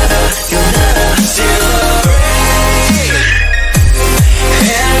steal the reign,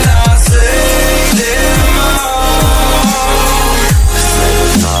 and I'll save them all. Slay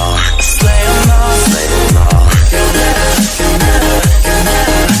them all, slay them all, slay them all. You'll never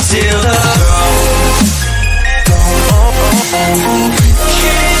steal the throne.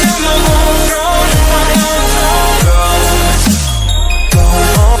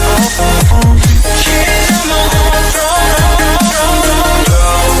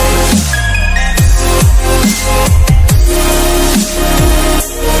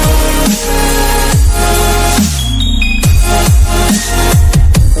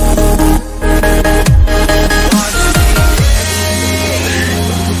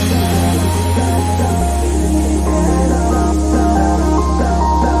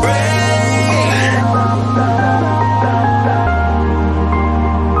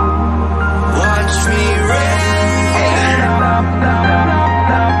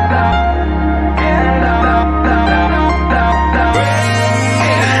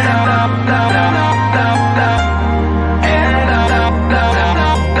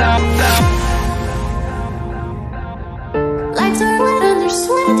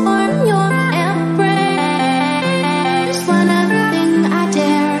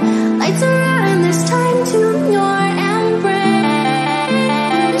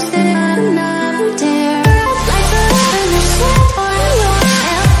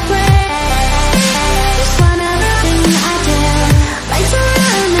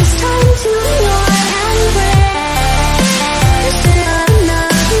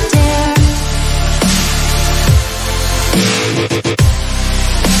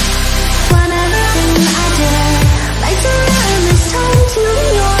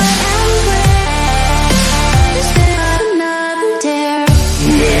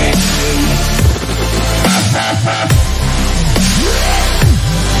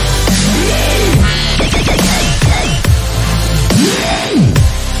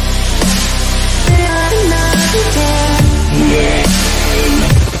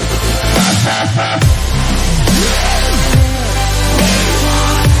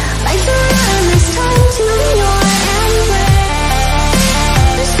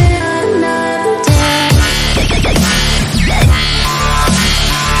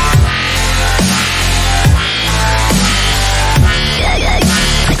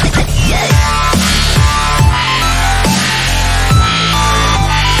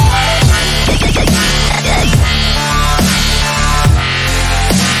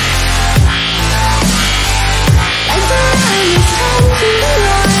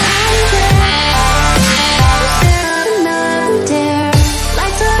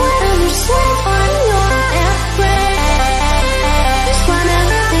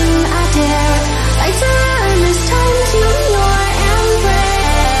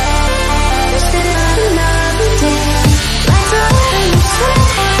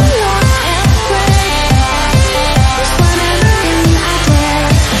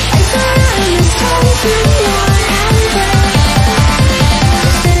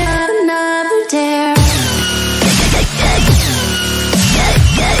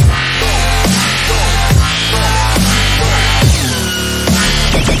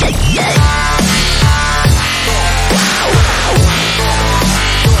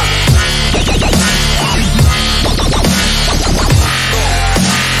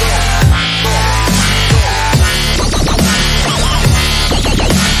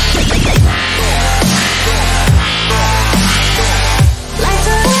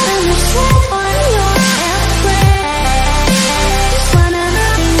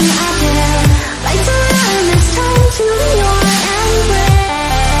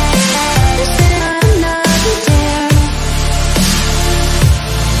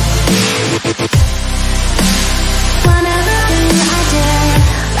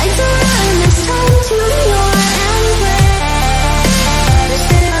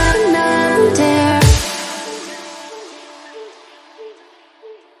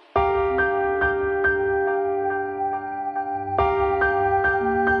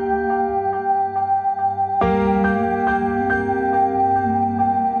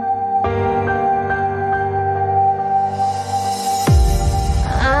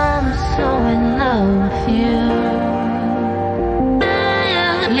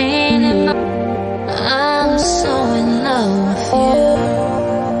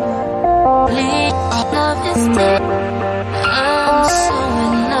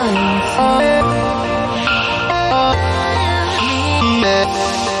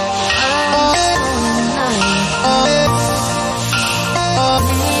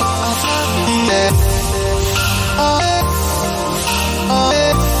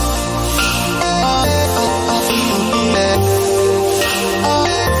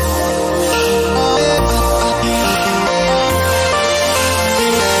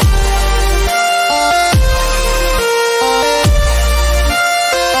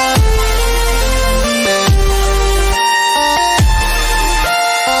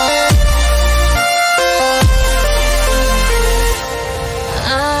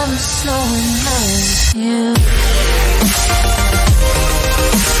 so in love with you.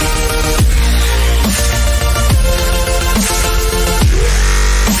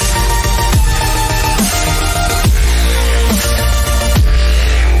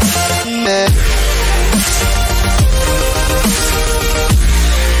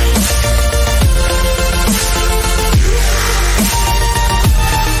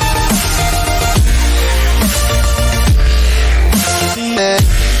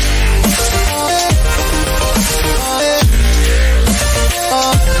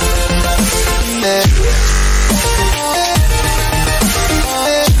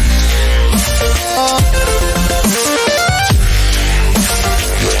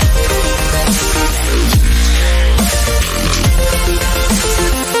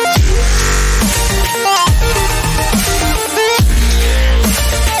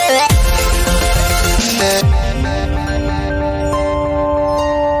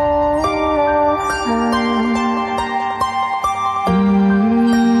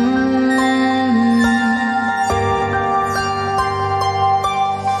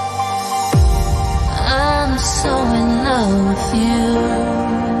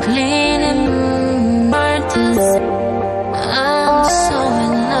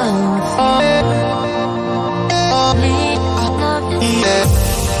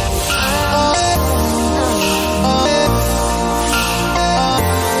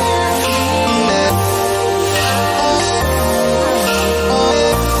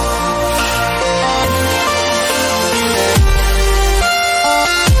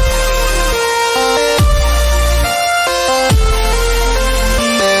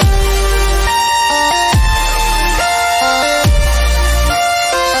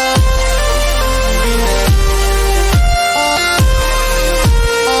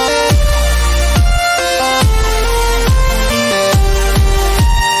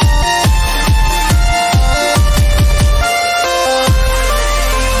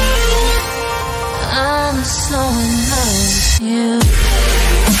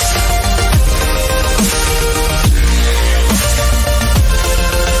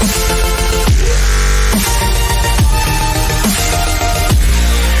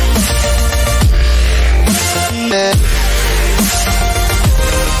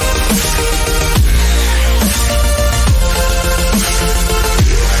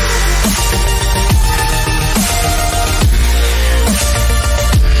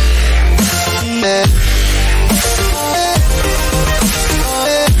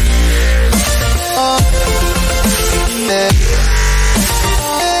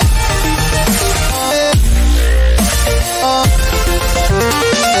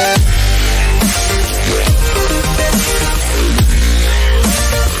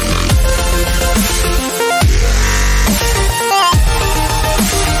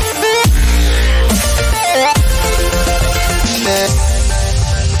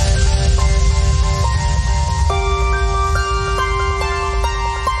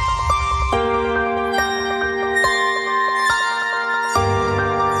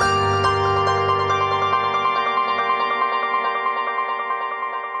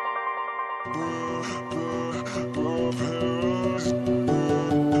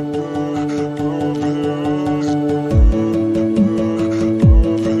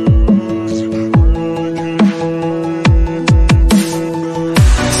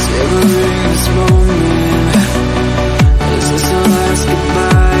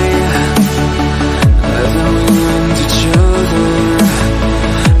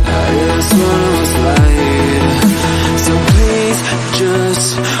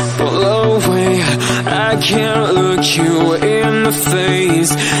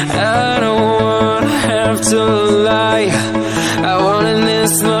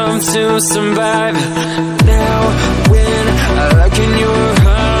 Survive now when I look in your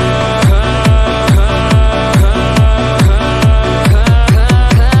heart.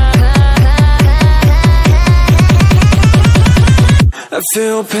 I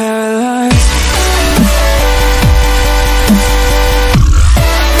feel paralyzed.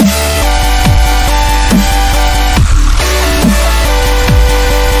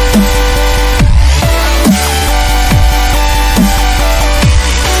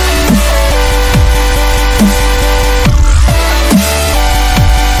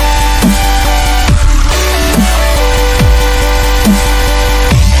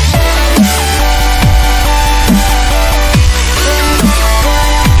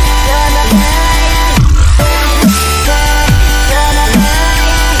 Yeah.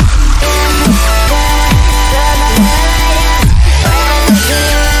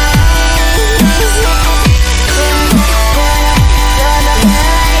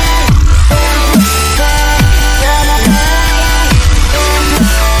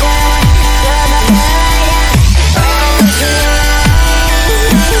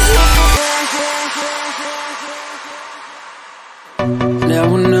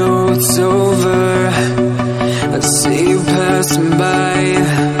 know it's over. I see you passing by,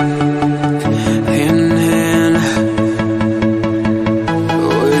 hand in hand,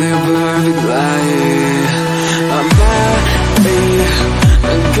 with your perfect light. My body,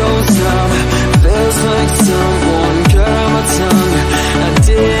 a ghost town, feels like someone cut out my tongue. I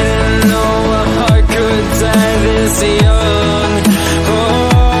didn't know a heart could die this young.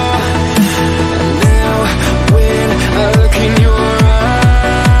 Now when I look in your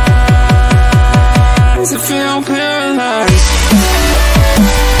eyes, I feel paralyzed.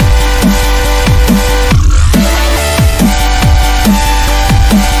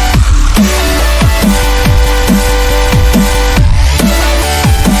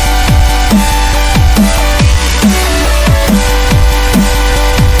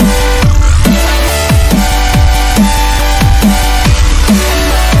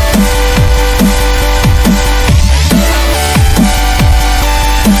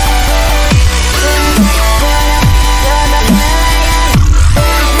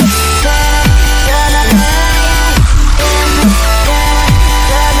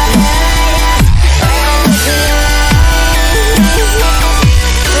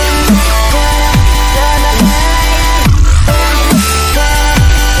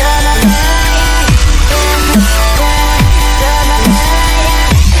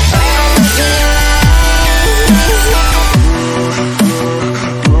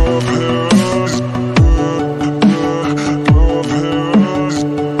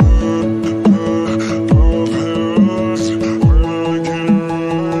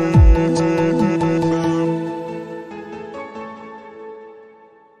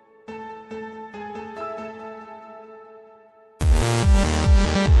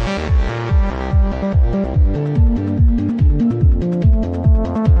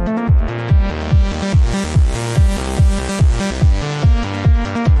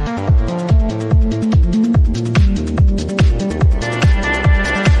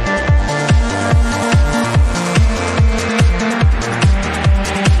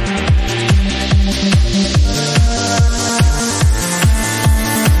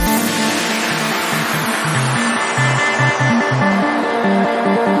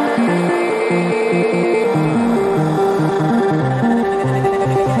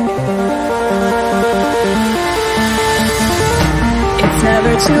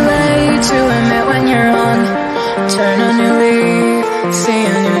 Too late to admit when you're wrong. Turn a new leaf, see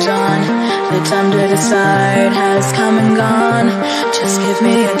a new dawn. The time to decide has come and gone. Just give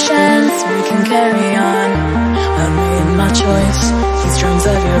me a chance, we can carry on. I made my choice, these drums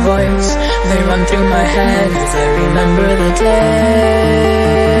of your voice, they run through my head as I remember the day.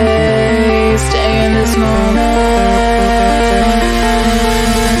 Stay in this moment.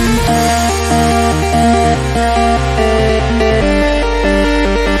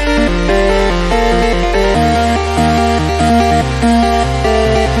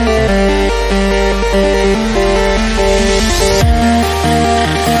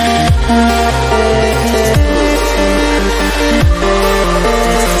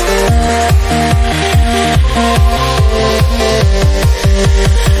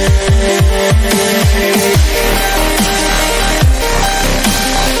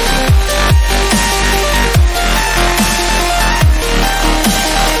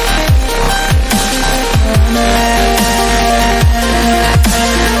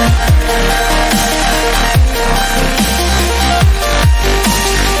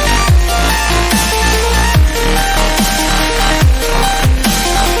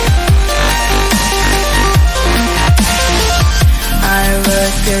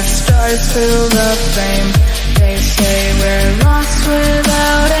 Fill the frame. They say we're lost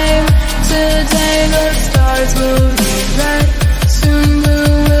without aim. Today the stars will lead red. Soon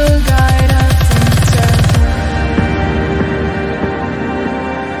blue will guide us instead.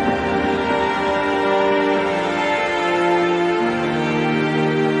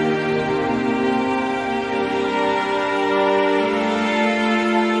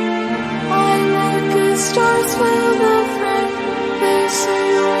 I like the stars fill the frame. They say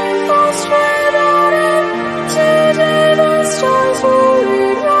we're lost without aim. Today the stars will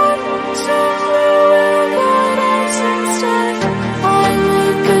lead right. Soon blue will guide us instead. I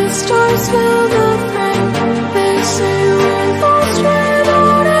like the stars fill the frame. They say we're lost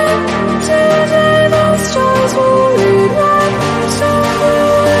without aim. Today the stars will lead right. Soon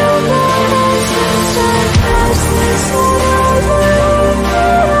blue will guide us instead. As we soar over.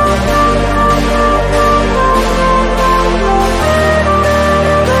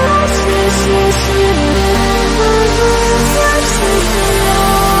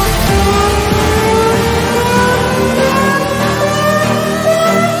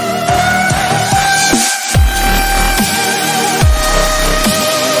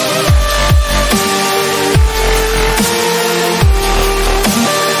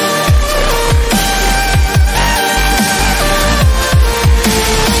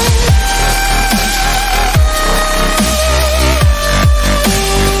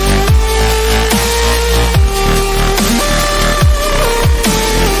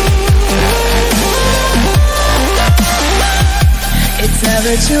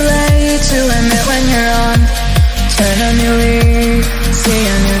 never too late to admit when you're on. Turn a new leaf, see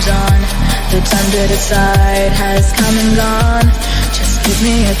a new dawn. The time to decide has come and gone. Just give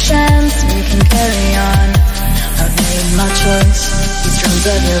me a chance, we can carry on. I've made my choice, these drums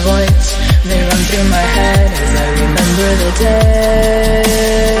of your voice, they run through my head as I remember the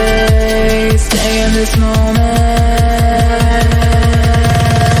day. Stay in this moment.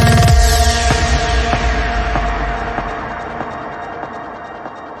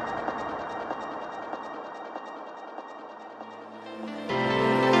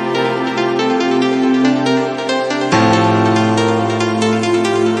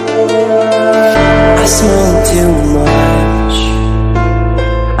 I smoke too much,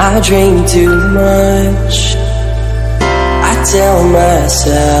 I drink too much. I tell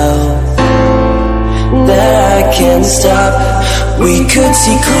myself that I can't stop. We could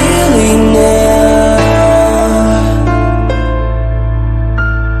see clearly now.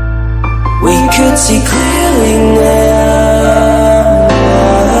 We could see clearly now.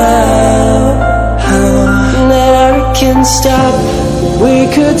 That I can't stop. We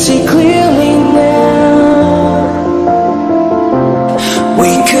could see clearly now.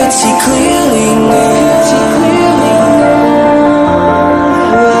 We could see clearly now.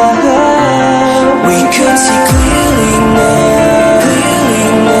 We could see clearly now. Clearly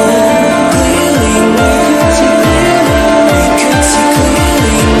now. Clearly now. We could see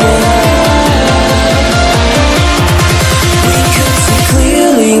clearly now. We could see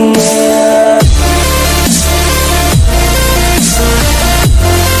clearly now.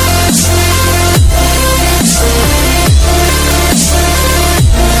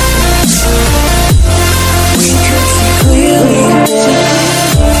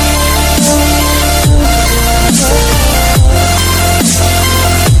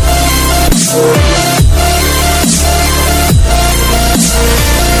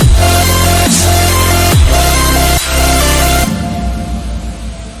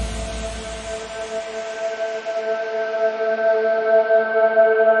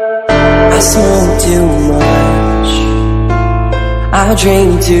 I smoke too much, I drink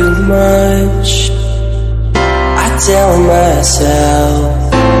too much. I tell myself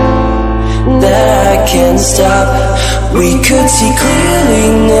that I can't stop. We could see clearly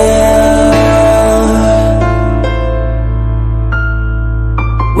now.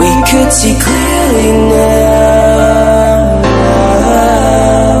 We could see clearly now.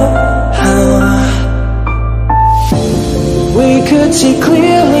 We could see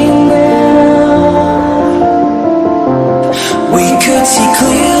clearly now. We could see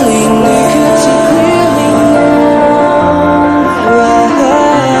clearly now.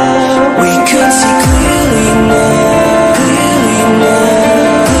 We could see clearly now. Clearly now.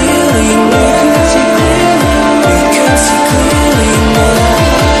 Clearly now. We could see clearly now.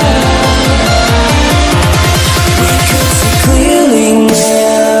 We could see clearly now.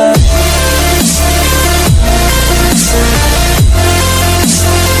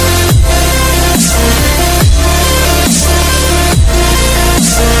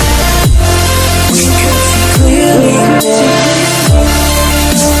 We could see clearly now.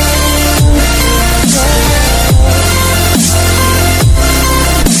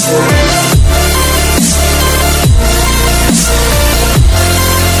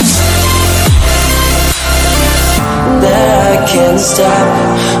 That I can't stop.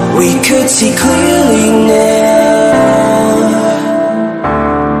 We could see clearly now.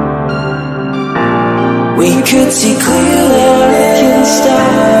 We could see clearly now. I can't stop.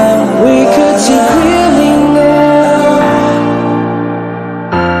 We could see clearly now.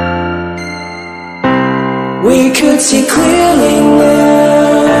 We could see clearly now.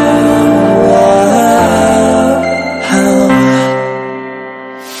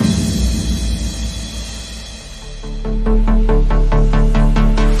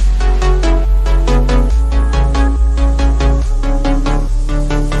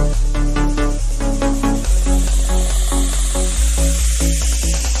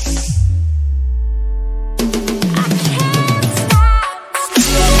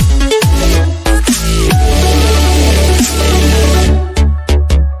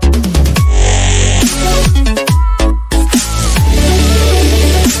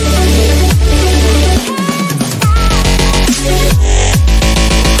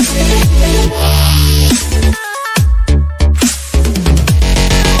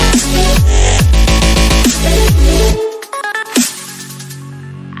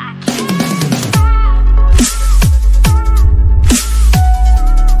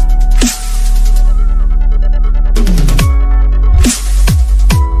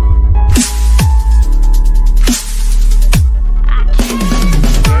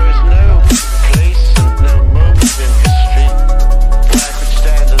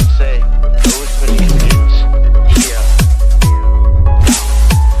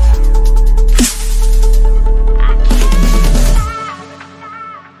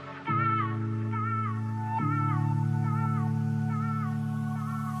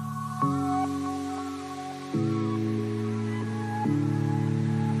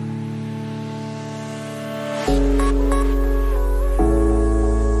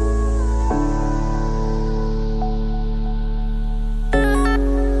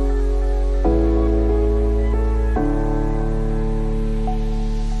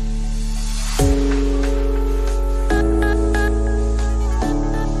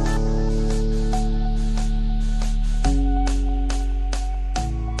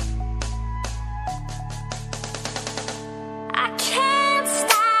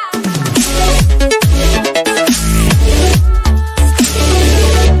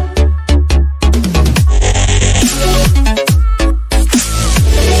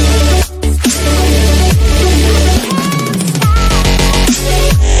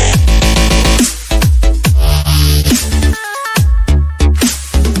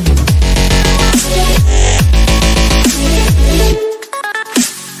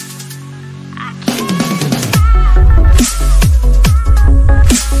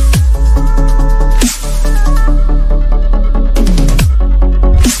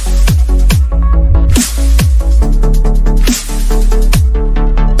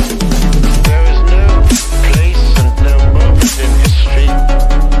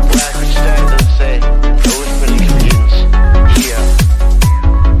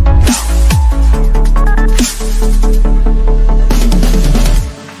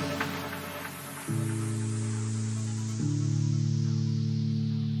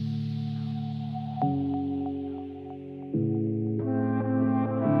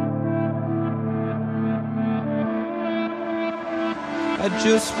 I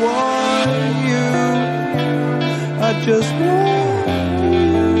just want you. I just want you.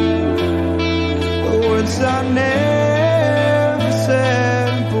 The words I never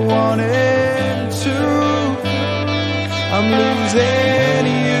said but wanted to. I'm losing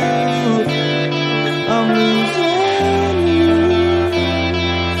you. I'm losing you.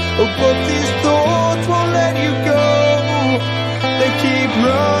 Oh, but these thoughts won't let you go. They keep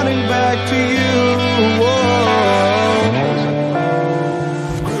running back to you. Whoa.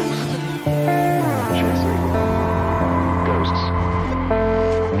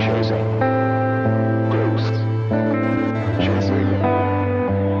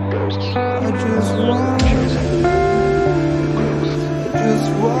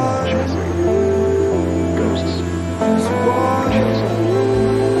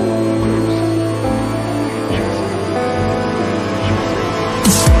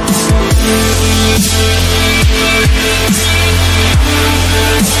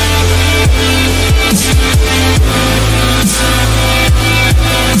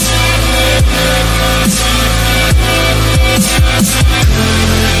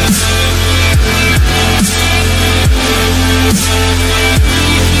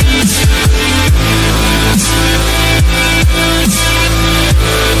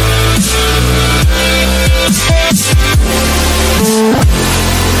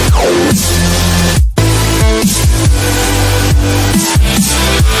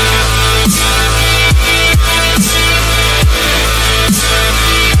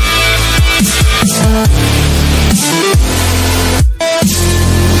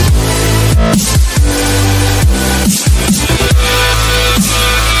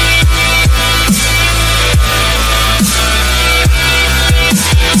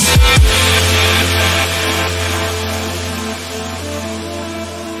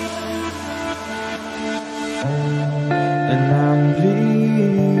 And I'm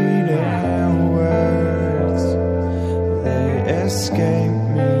bleeding words, they escape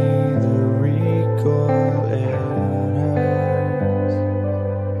me, the recoil it hurts.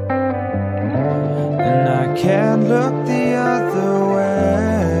 And I can't look the other way.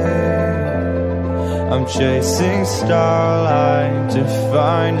 I'm chasing starlight to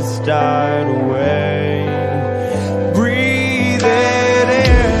find a start away. Breathe it in.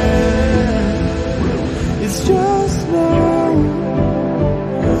 It's just now,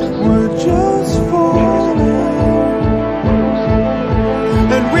 we're just falling,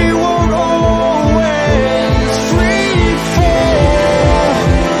 and we won't always free fall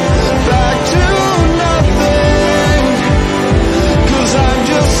back to nothing, 'cause I'm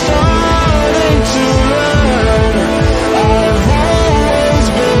just starting to learn. I've always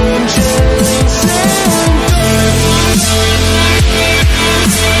been chasing.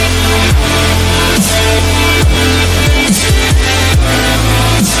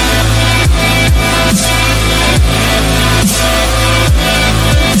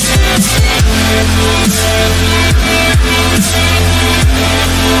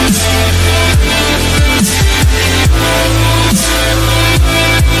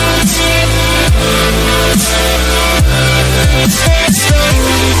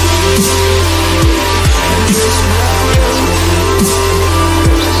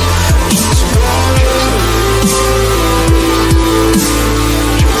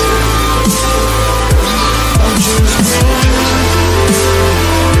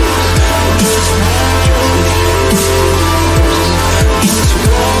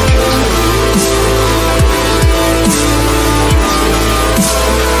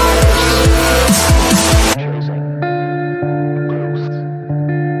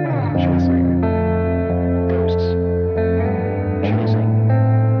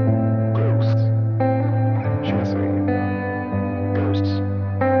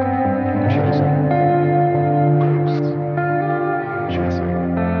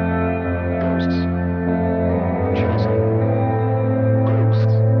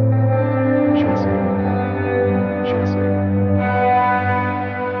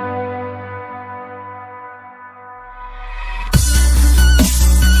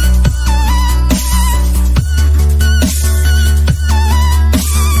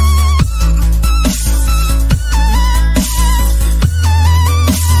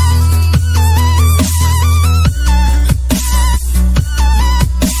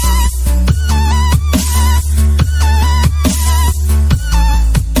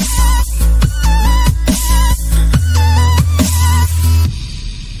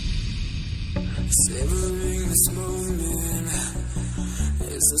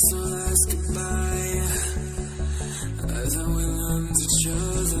 As we loved each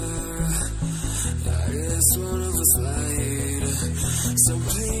other, I guess one of us lied. So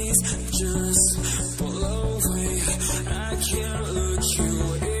please just pull away. I can't look you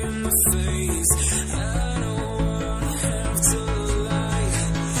in the face. I don't wanna have to lie.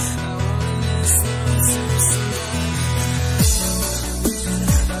 I wanna listen to somebody.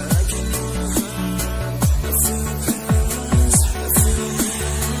 I can hear your heart. I feel paralyzed.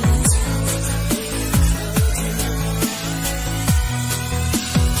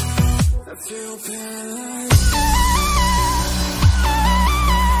 I feel paralyzed. I feel paralyzed.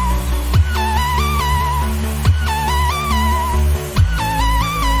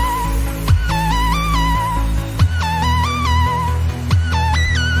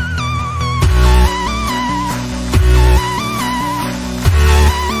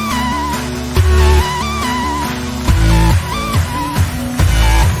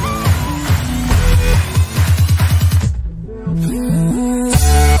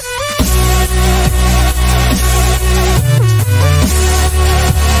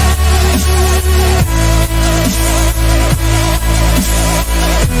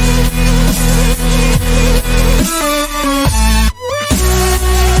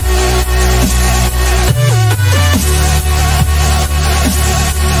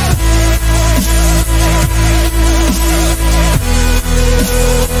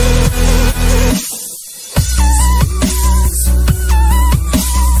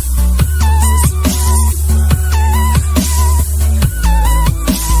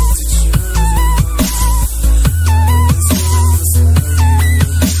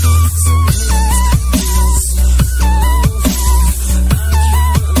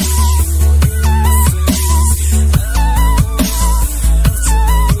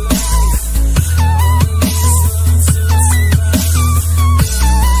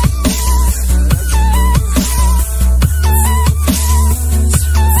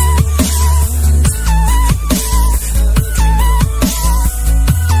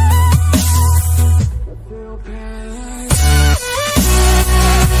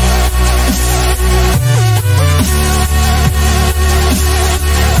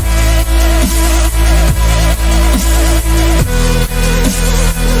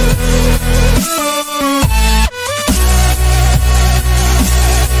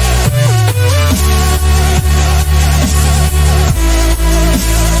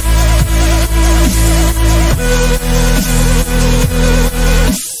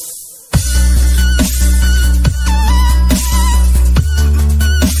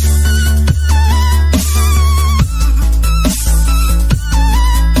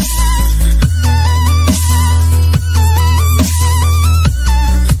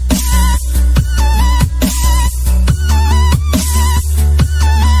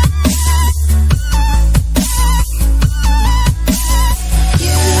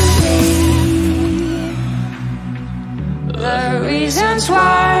 Reasons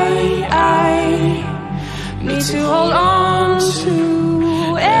why I need to hold on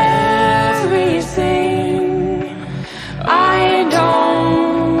to everything. I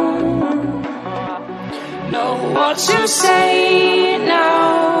don't know what to say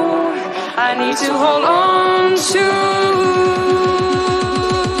now. I need to hold on to.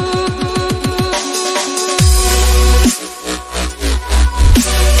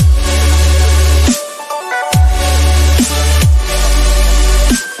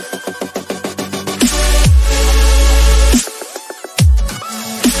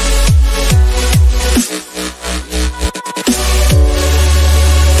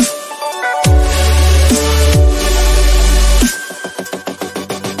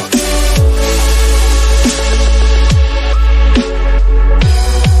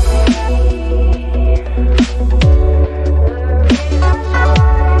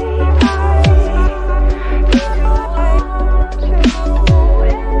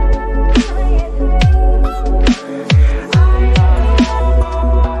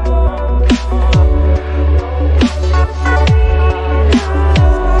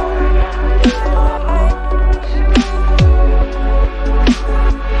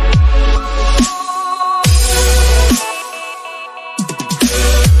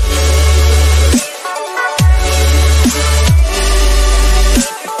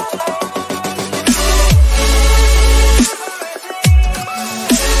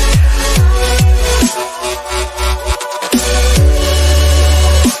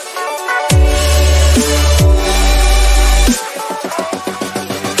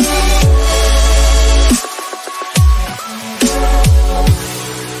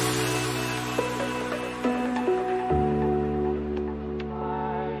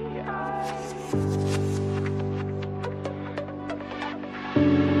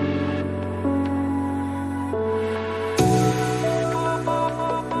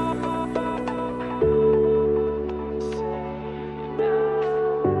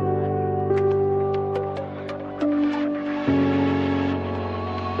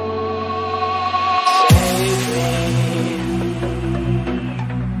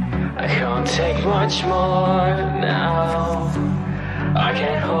 much more now. I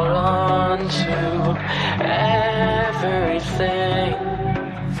can't hold on to everything.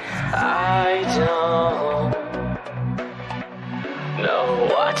 I don't know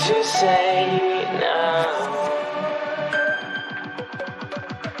what to say now.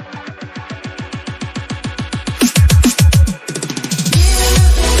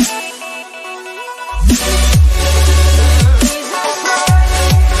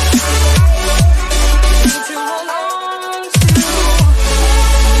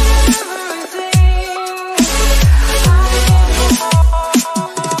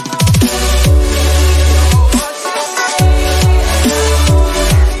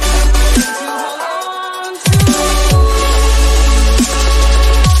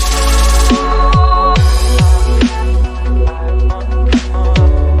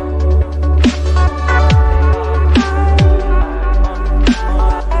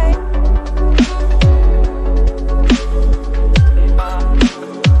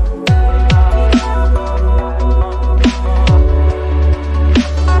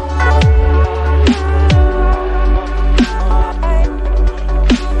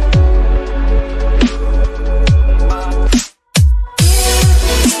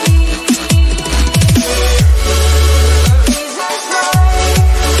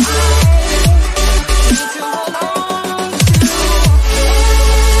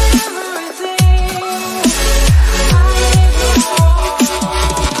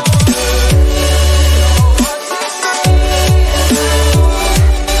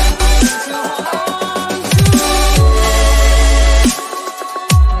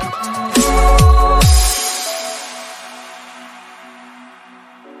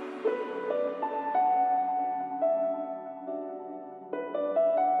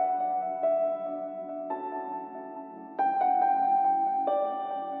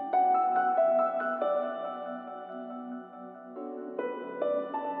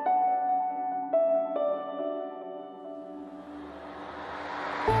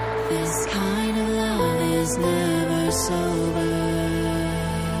 This kind of love is never sober,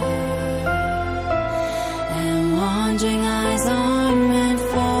 and wandering eyes aren't meant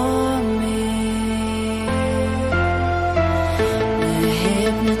for me. We're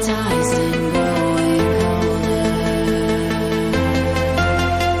hypnotized and growing colder.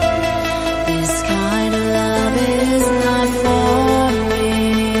 This kind of love is not for me.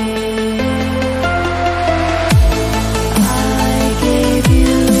 I gave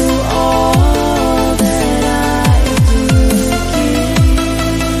you all that I could give.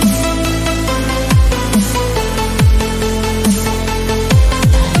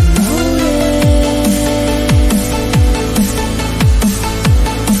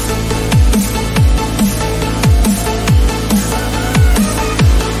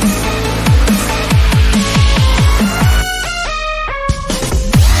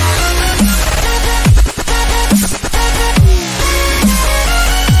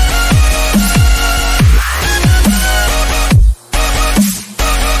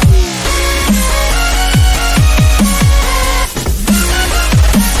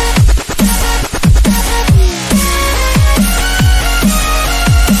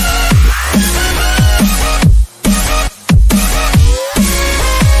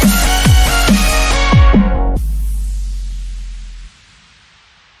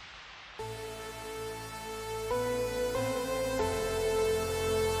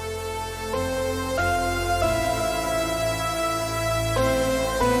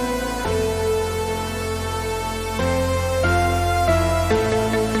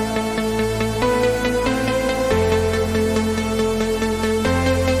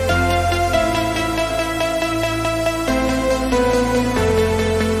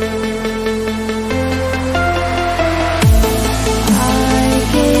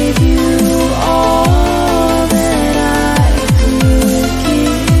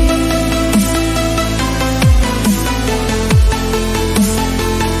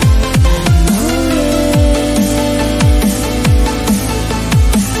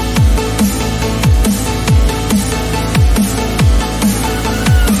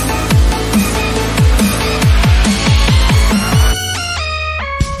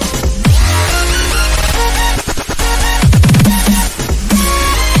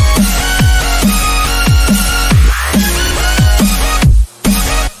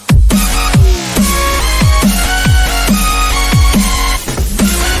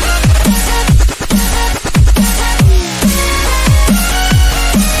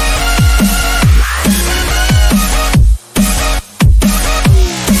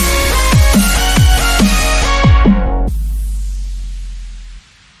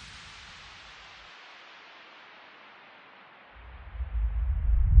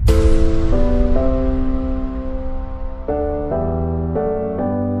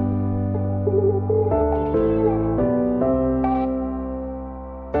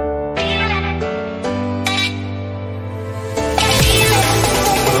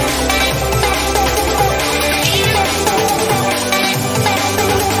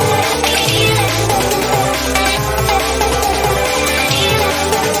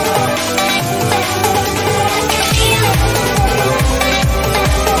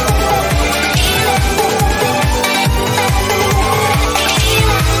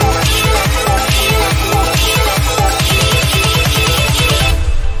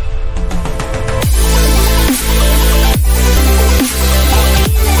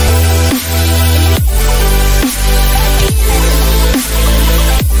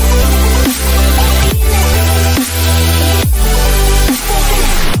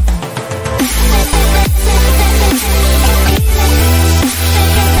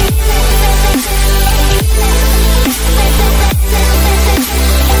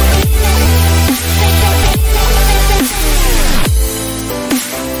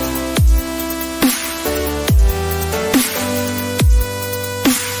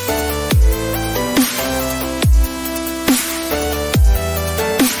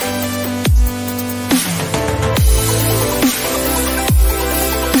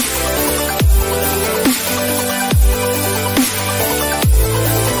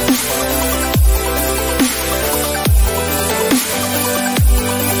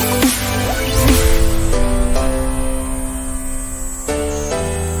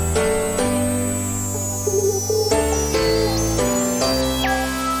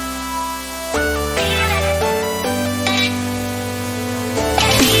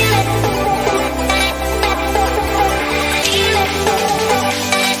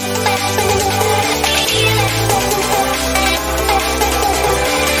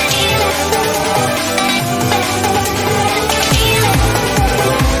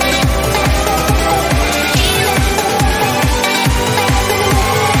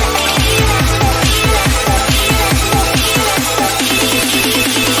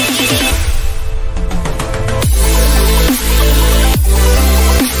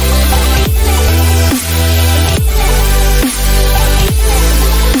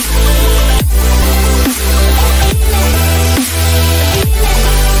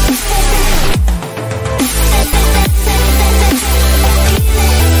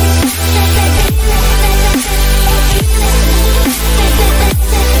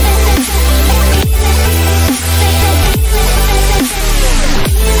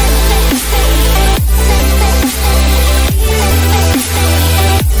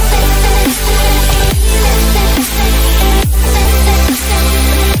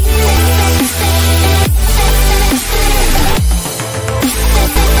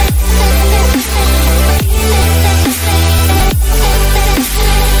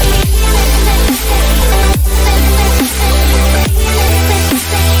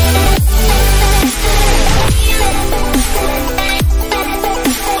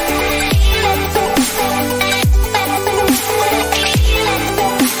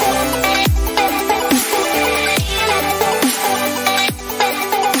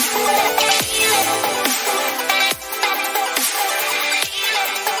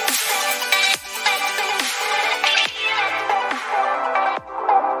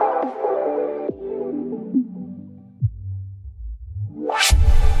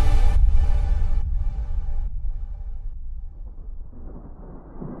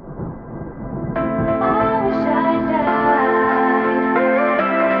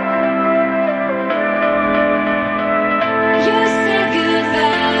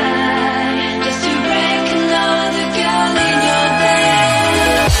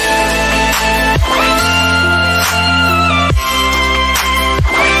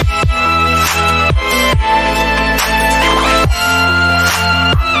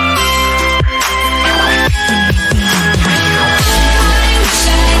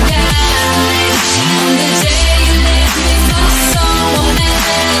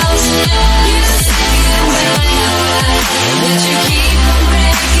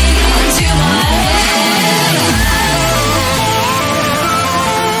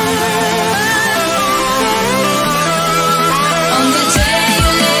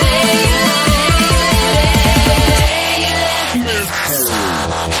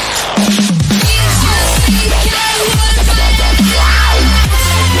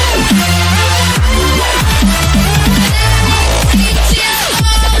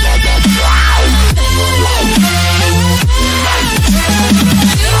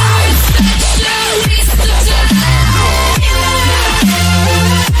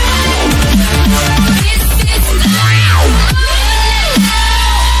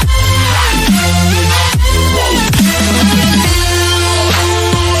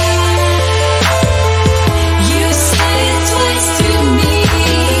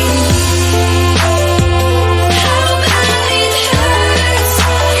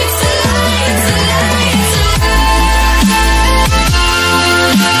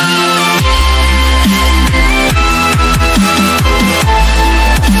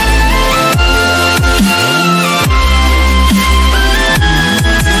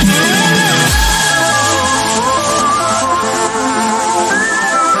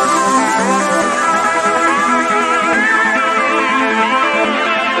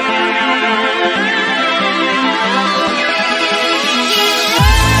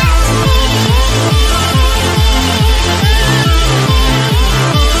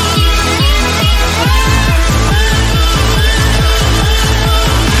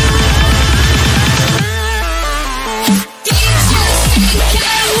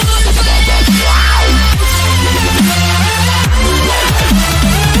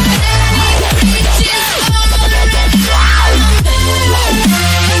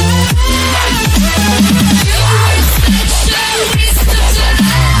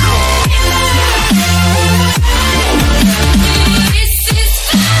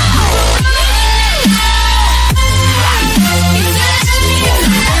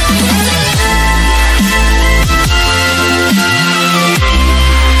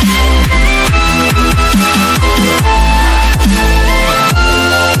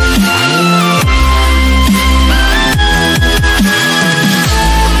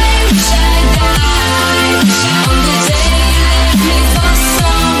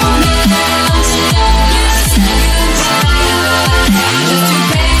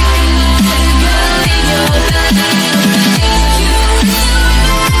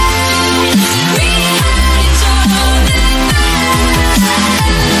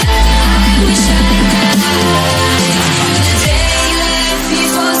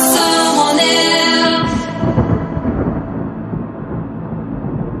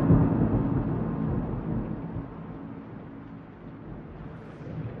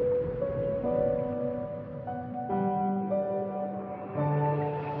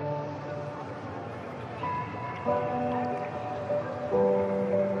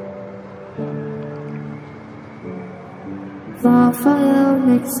 while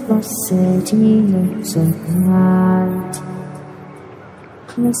next the city looks at night.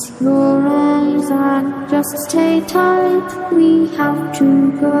 Close your eyes and just stay tight. We have to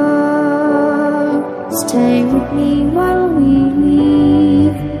go. Stay with me while we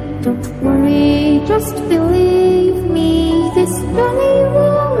leave. Don't worry, just believe me. This journey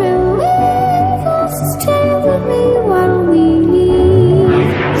will relieve us. Stay with me while we leave.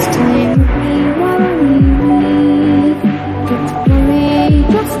 Stay with me while we leave. Don't worry,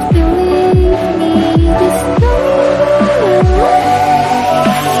 just believe me. This journey will relieve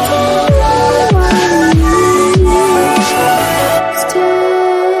us. Stay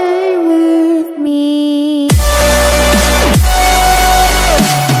with me.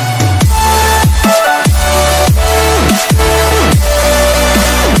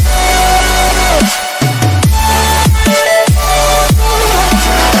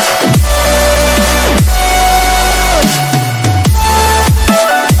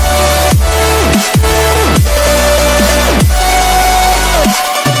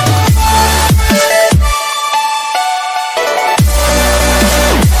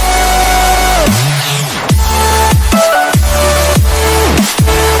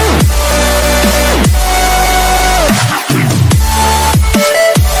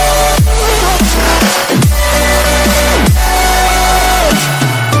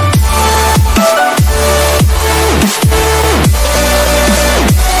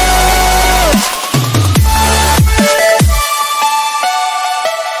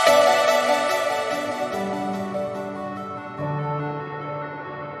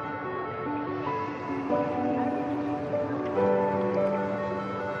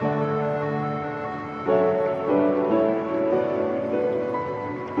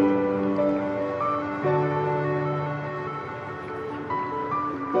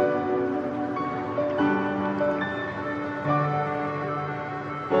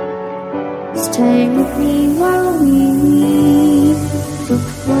 Stay with me while we leave. Don't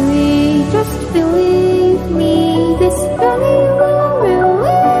worry, just believe me. This journey will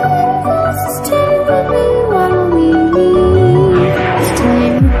relieve us. Stay with me while we leave. Stay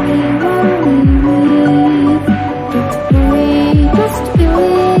with me while we leave. Don't worry, just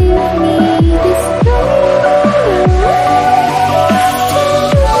believe me. This journey will relieve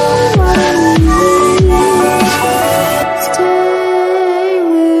us. Stay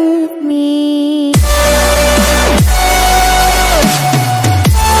with me.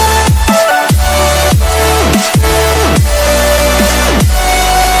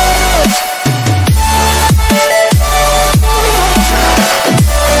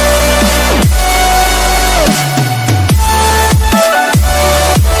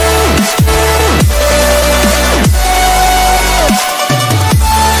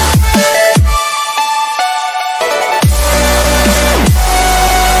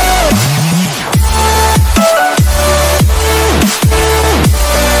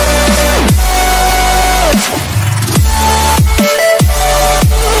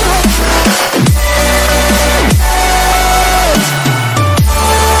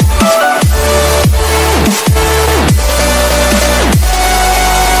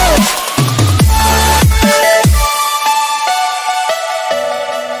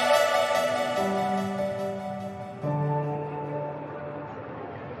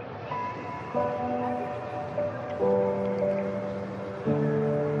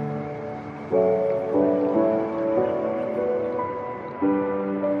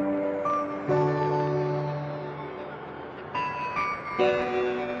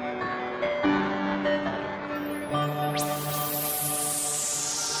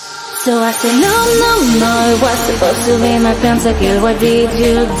 So I said, no, no, no, it was supposed to be my pentakill. Why did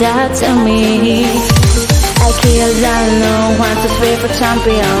you that to me? I killed, I know, 1, 2, 3 for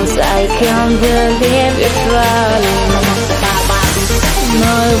champions. I can't believe you're trolling.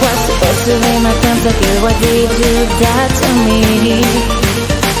 No, it was supposed to be my pentakill. Why did you that to me?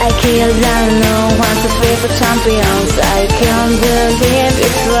 I killed, I know, 1, 2, 3 for champions. I can't believe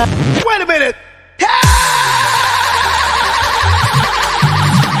you're trolling. Wait a minute!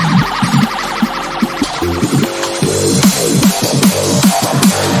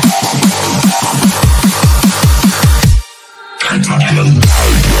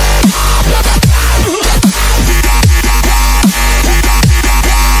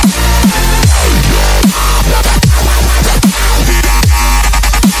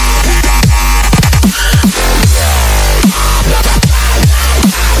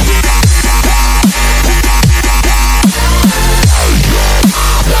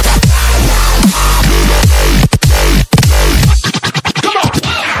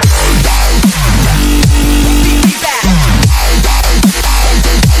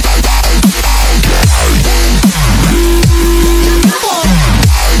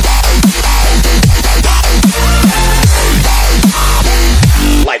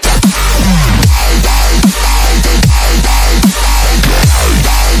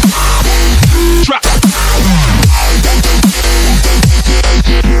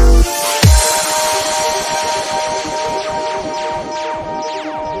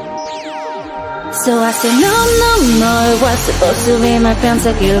 So I said, no, no, no, it was supposed to be my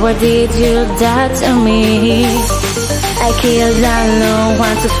pentakill. Why did you die to me? I killed alone,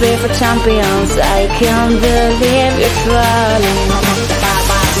 1, 2, 3 for champions. I can't believe you're trolling.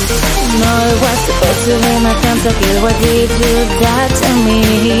 No, it was supposed to be my pentakill. Why did you die to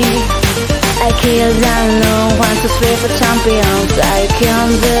me? I killed alone, 1, 2, 3 for champions. I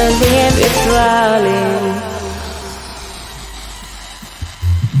can't believe you're trolling.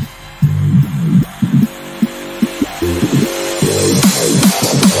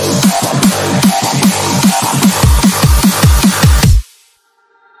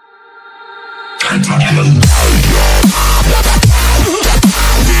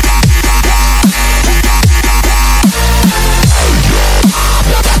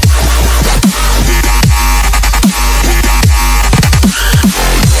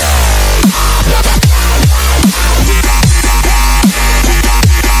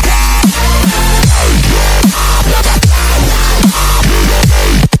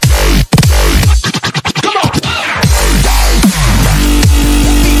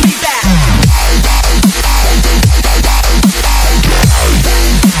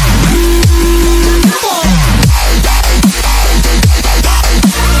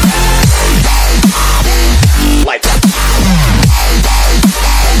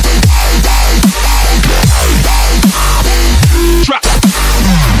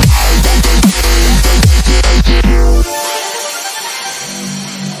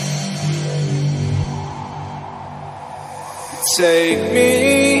 Take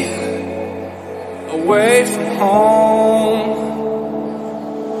me away from home.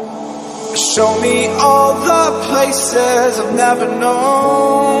 Show me all the places I've never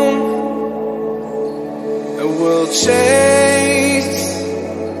known. And we'll chase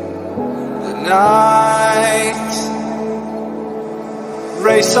the night,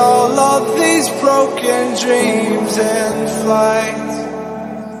 race all of these broken dreams in flight.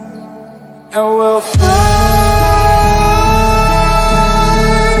 And we'll fly.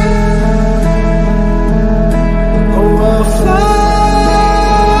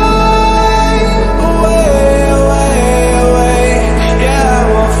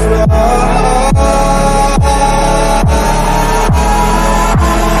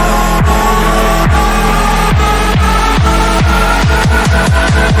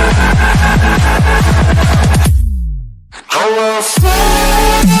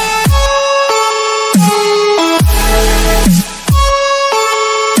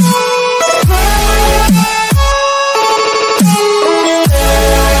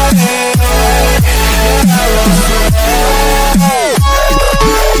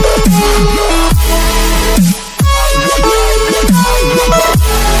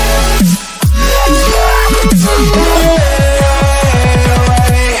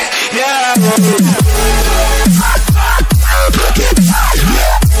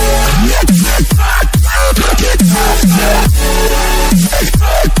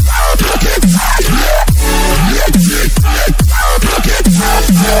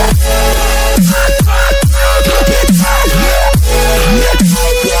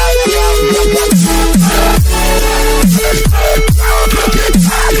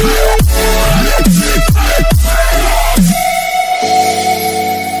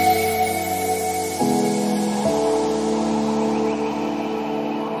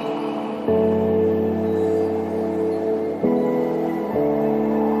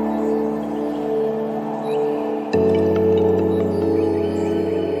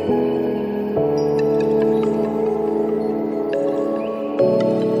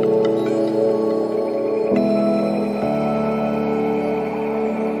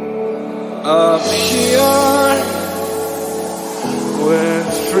 Up here, we're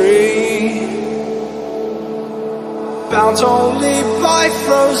free, bound only by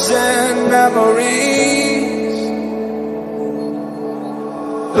frozen memories,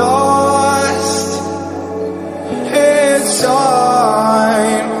 lost in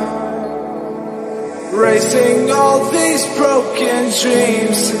time, racing all these broken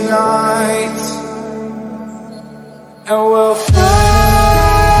dreams tonight. And we'll fly.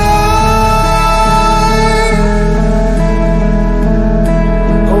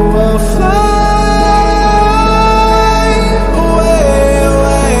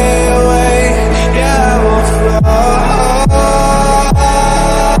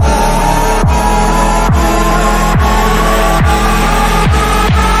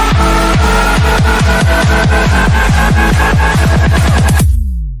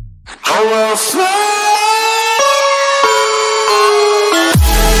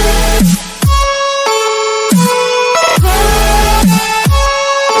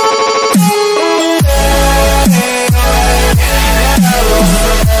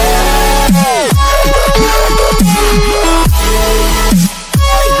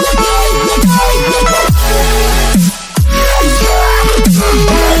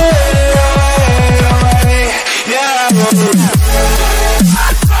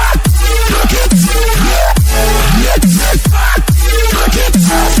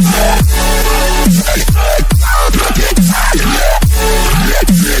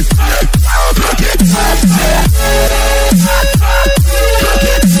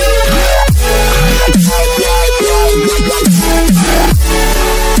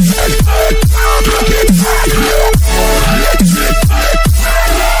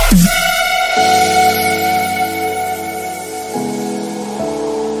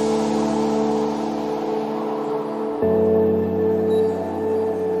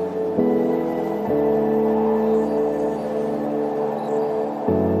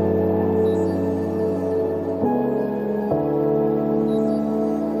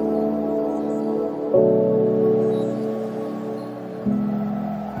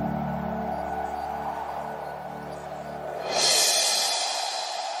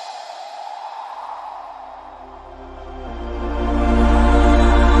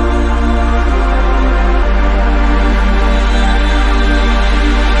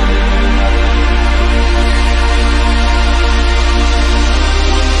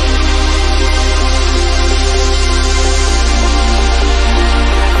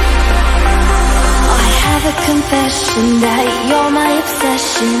 confession that you're my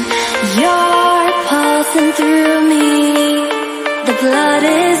obsession. You're pulsing through me. The blood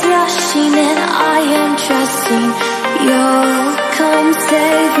is rushing and I am trusting you'll come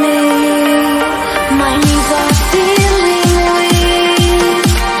save me. My knees are feeling weak.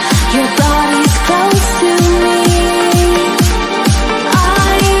 Your body's close to me.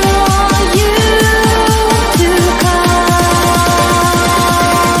 I want you to come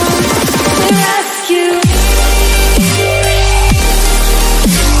rescue me.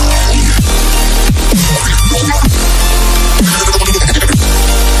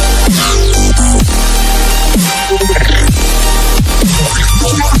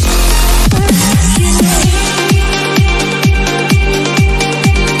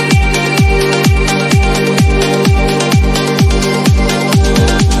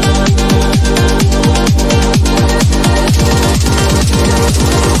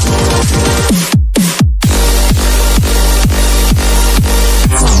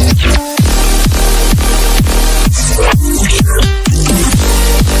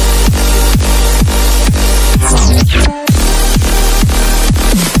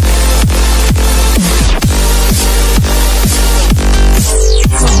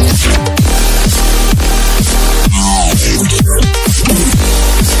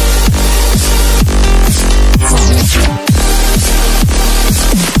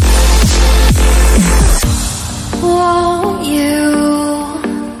 Won't you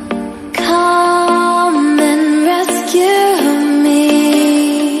come and rescue me?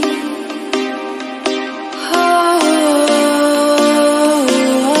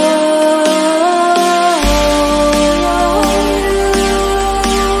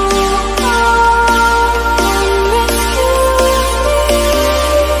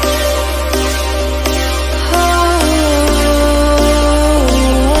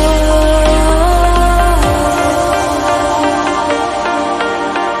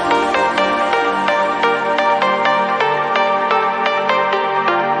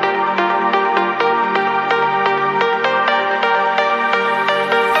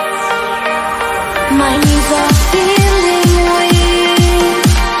 My knees are feeling weak.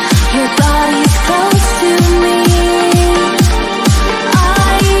 Your body's close to me.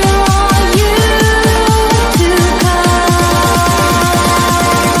 I want you to come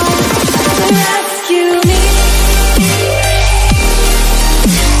rescue me.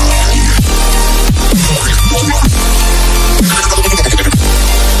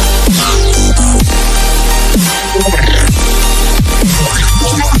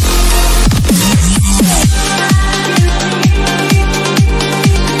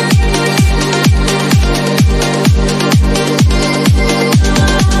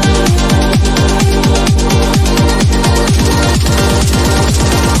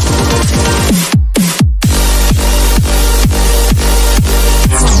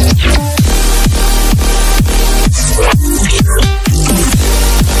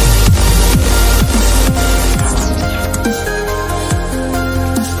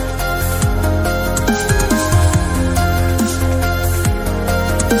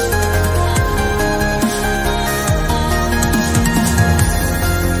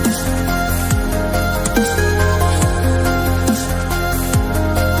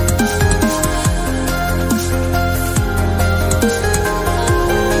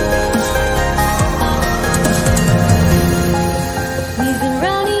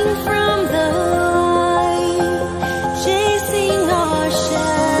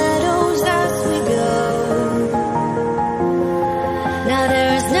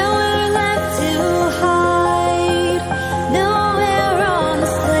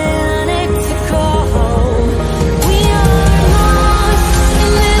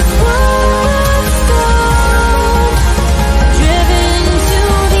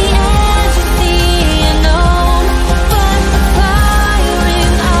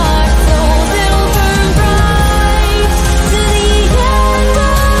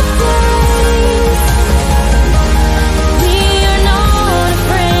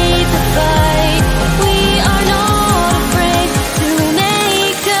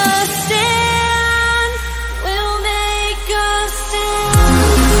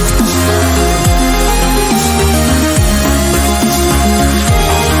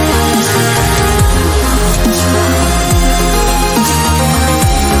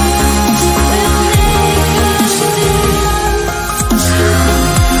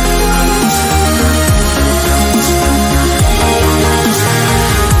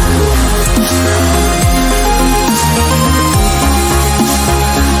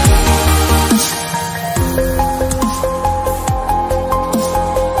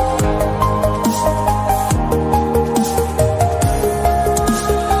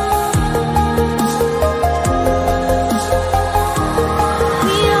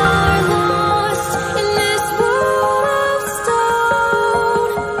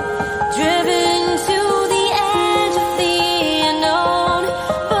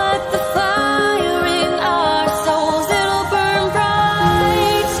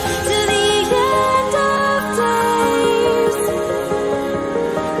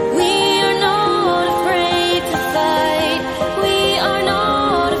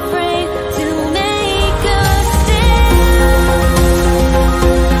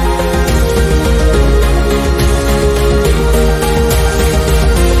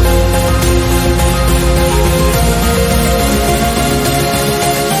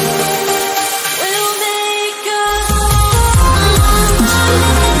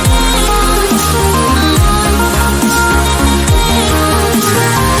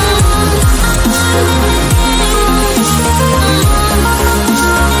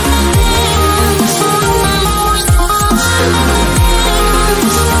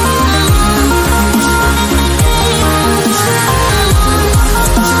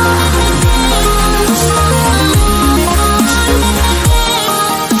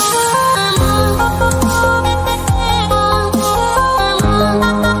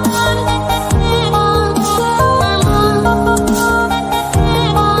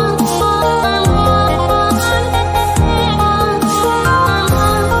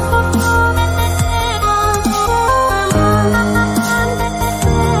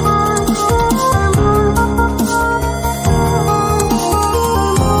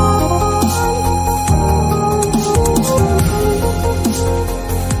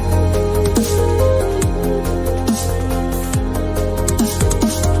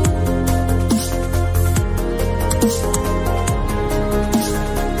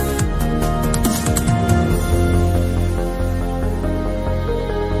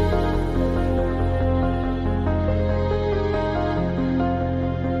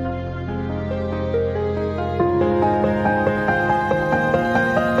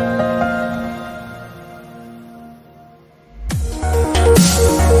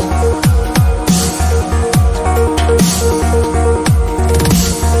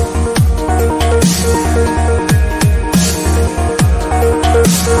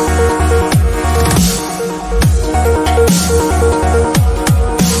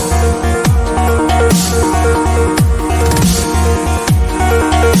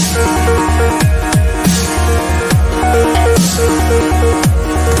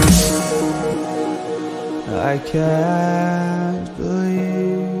 I can't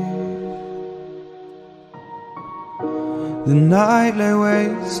believe the night lay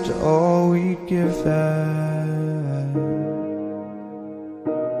waste to all we'd given.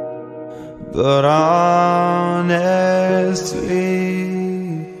 But honestly,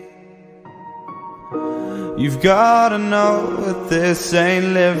 you've gotta know that this ain't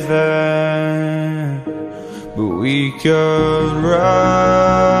living. But we could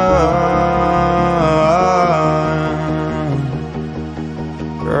run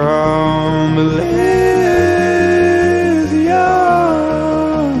from Elysium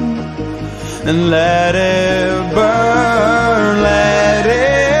and let it burn, let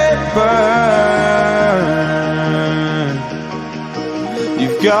it burn.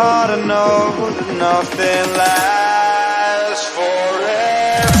 You've gotta know that nothing lasts forever.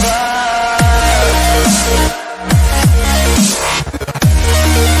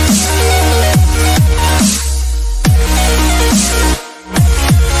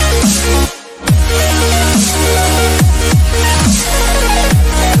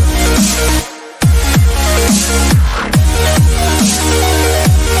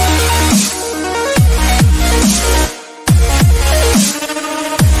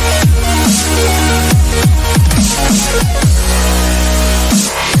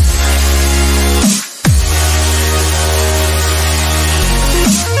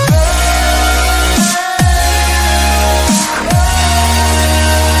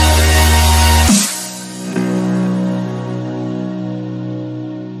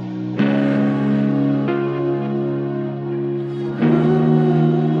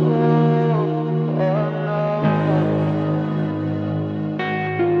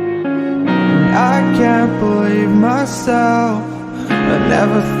 I can't believe myself. I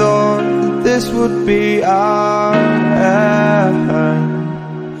never thought that this would be our end,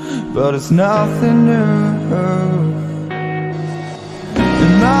 but it's nothing new.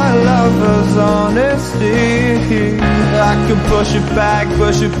 And my lover's honesty, I can push it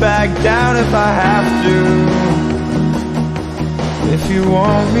back down if I have to. If you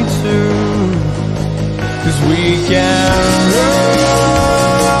want me to, 'cause we can run.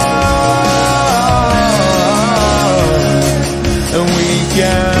 And we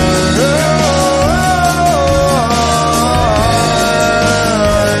can run,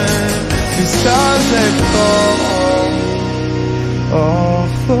 'cause stars they fall all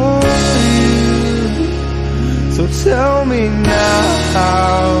for you. So tell me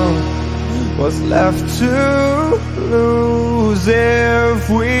now, what's left to lose if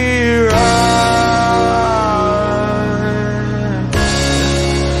we run?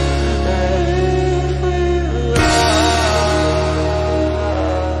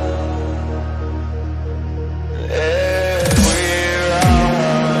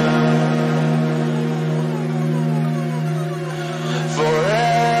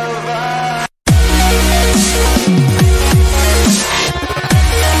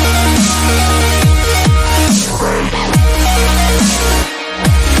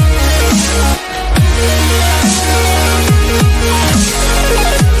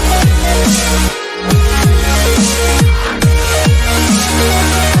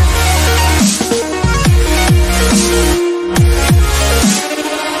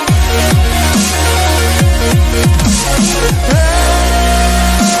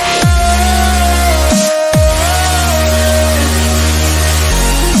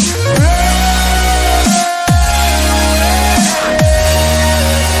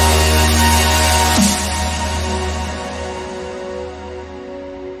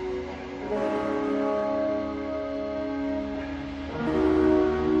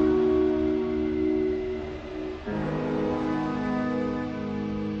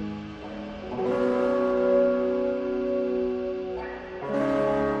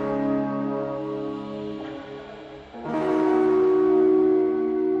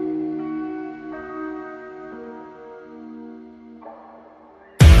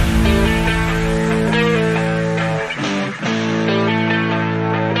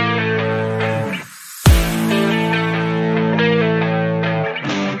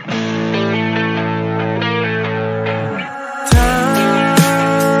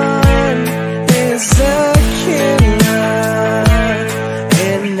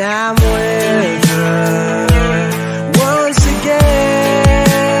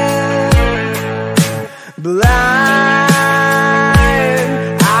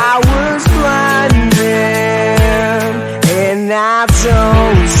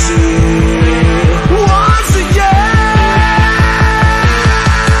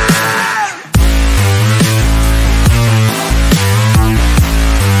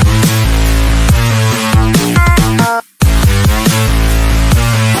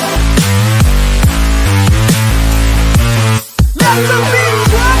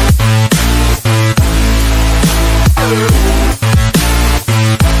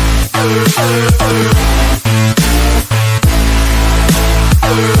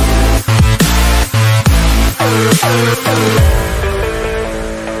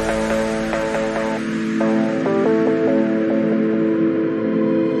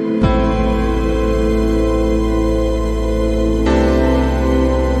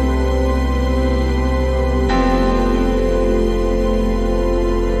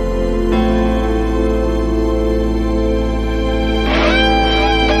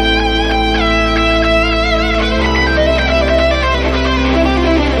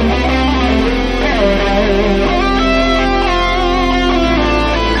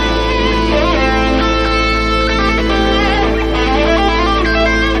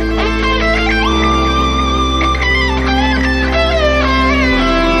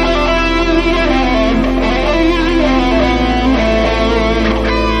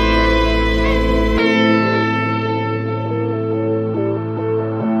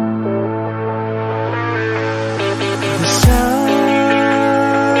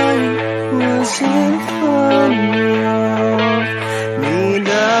 watching from above me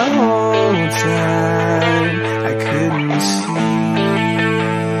the whole time. I couldn't see.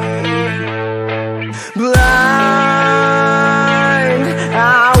 Blind,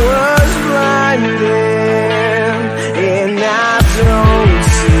 I was blinded, and I don't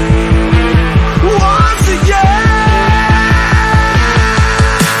see once again.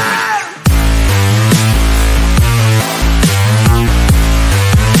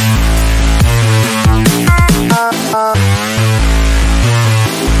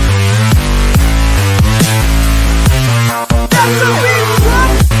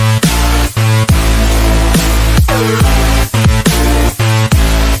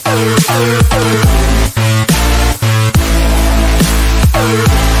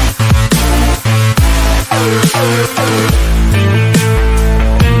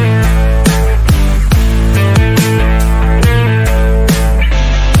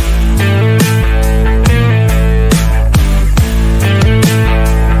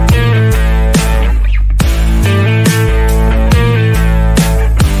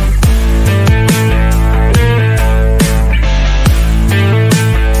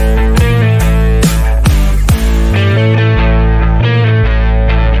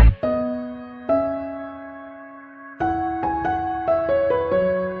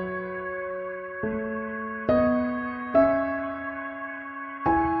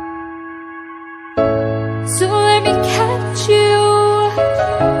 So let me catch you,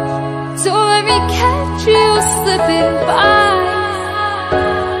 so let me catch you slipping by.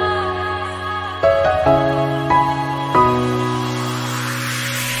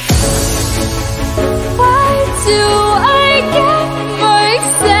 Why do I get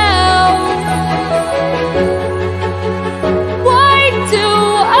myself? Why do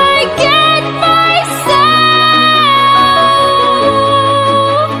I get myself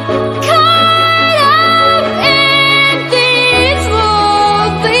caught up in these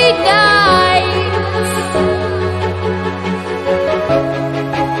lonely nights?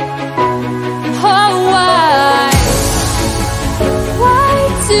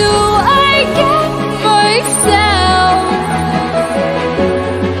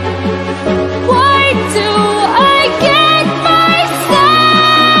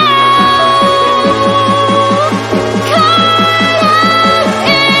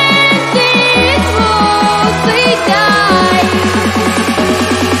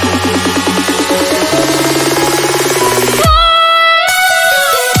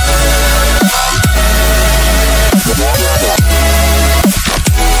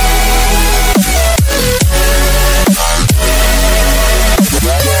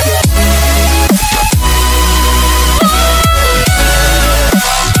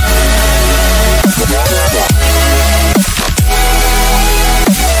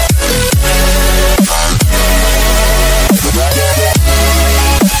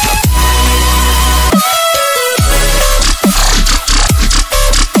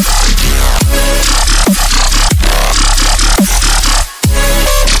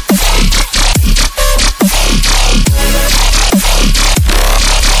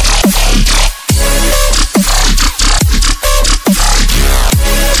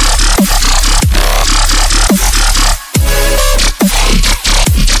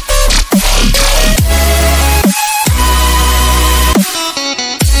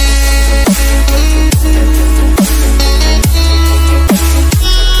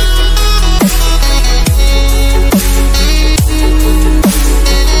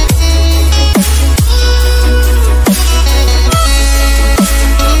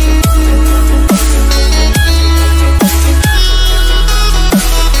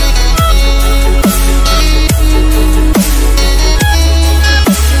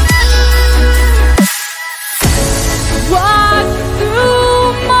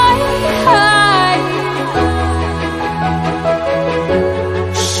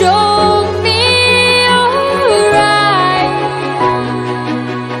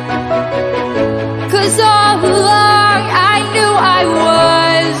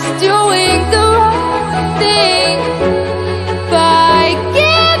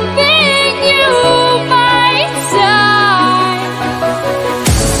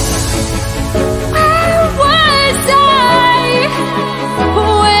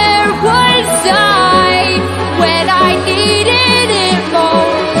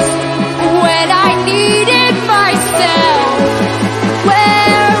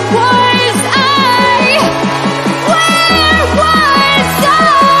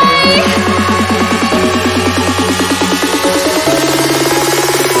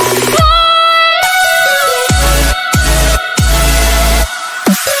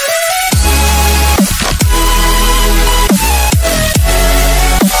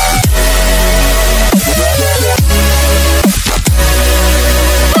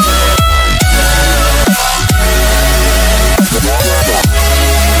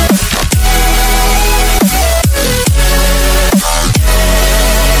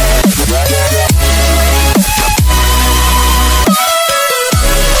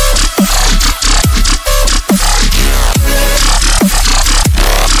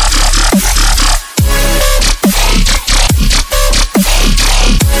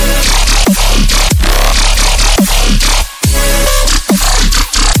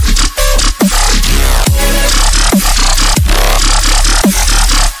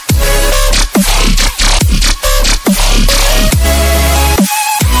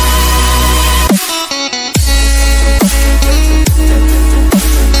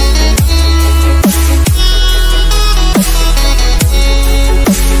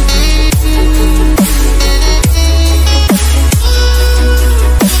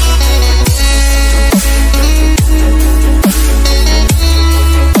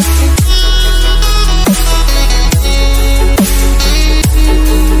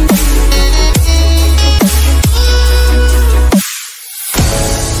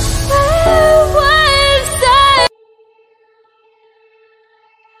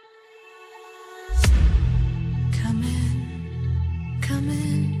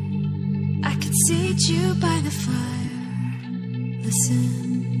 could seat you by the fire.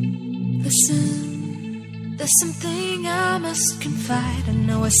 Listen, listen. There's something I must confide. I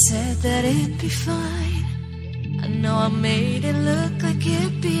know I said that it'd be fine. I know I made it look like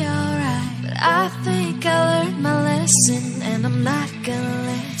it'd be alright, but I think I learned my lesson, and I'm not gonna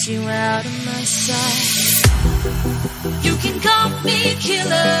let you out of my sight. You can call me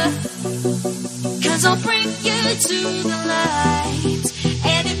killer, 'cause I'll bring you to the light.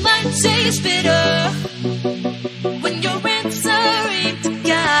 And it might taste bitter when you're answering to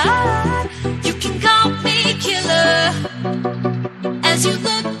God. You can call me killer as you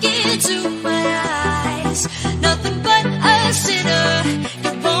look into my eyes. Nothing but a sinner.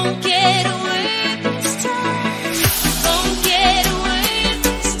 You won't get away this time. You won't get away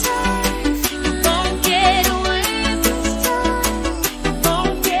this time. You won't get away this time. You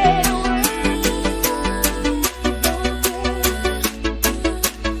won't get away.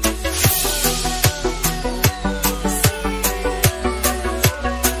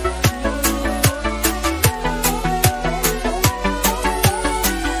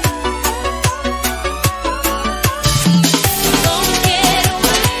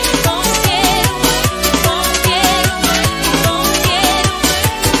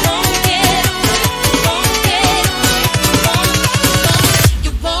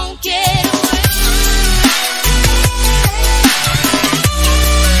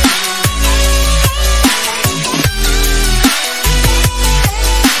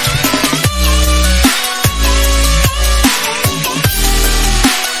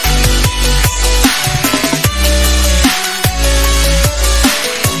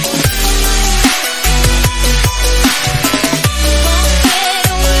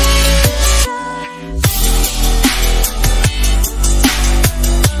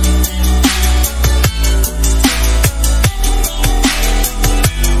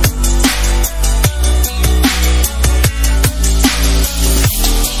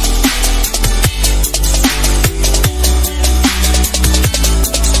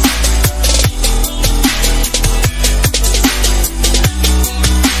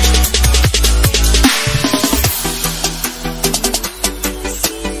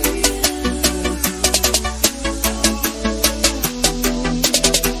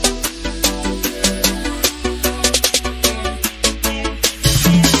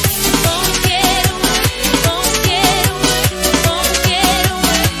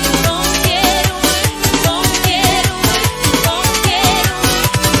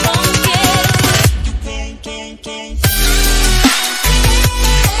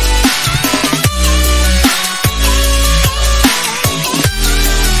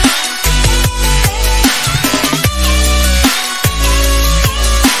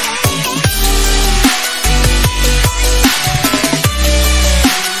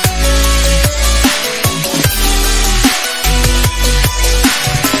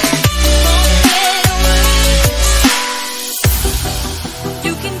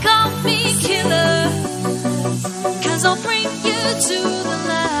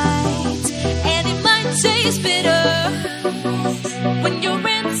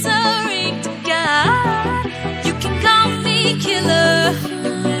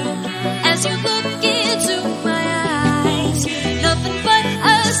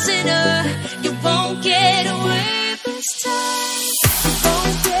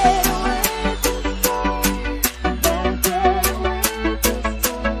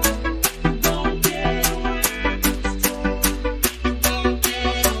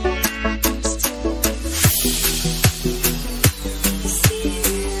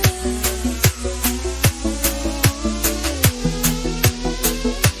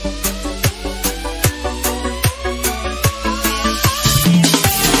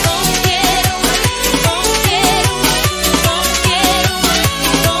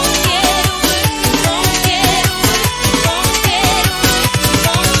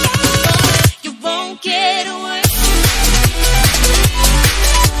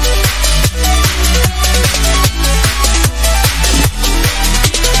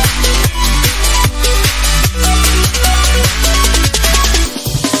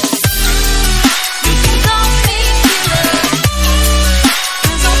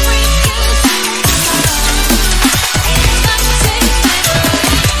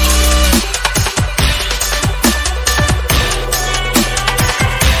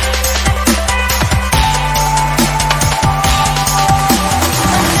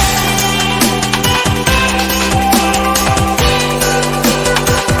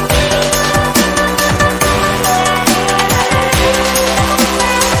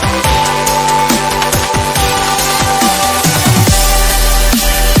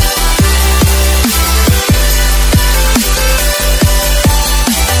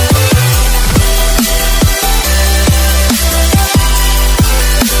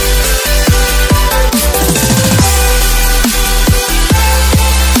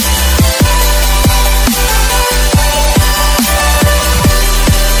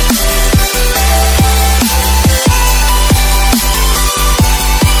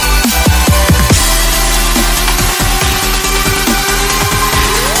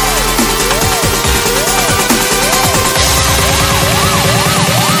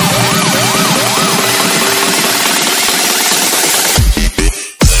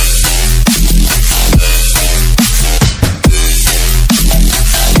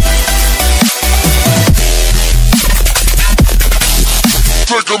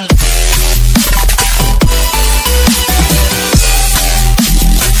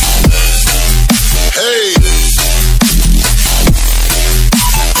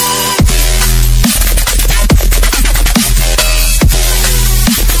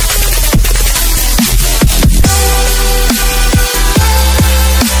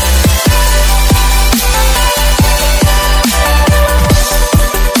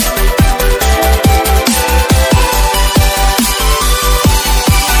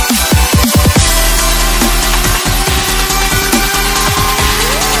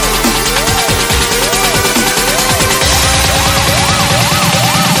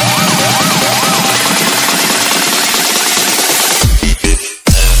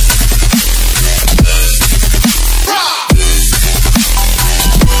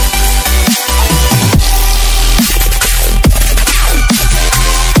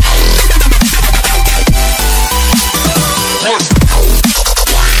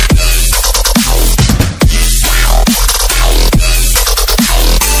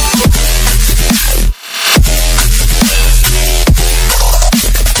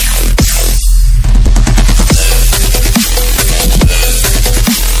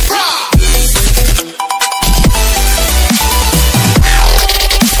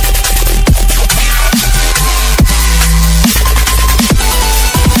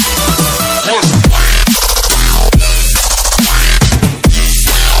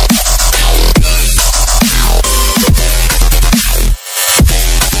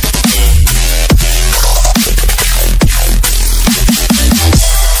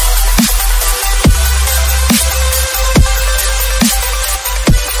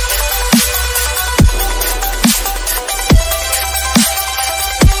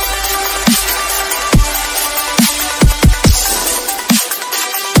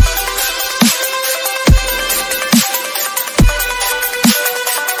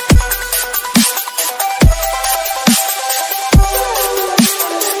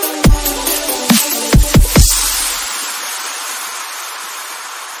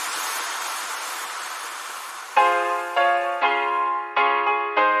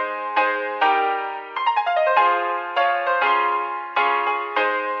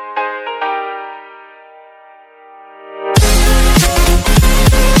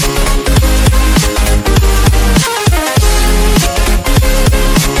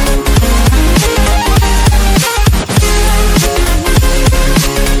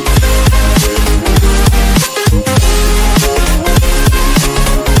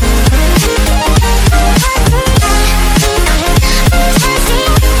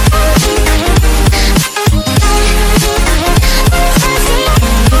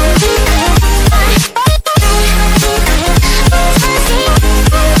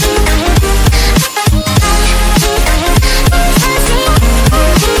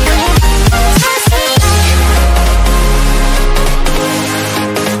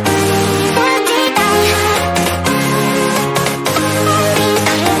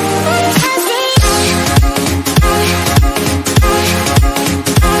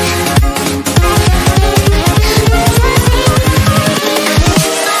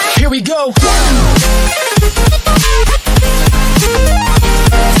 we go.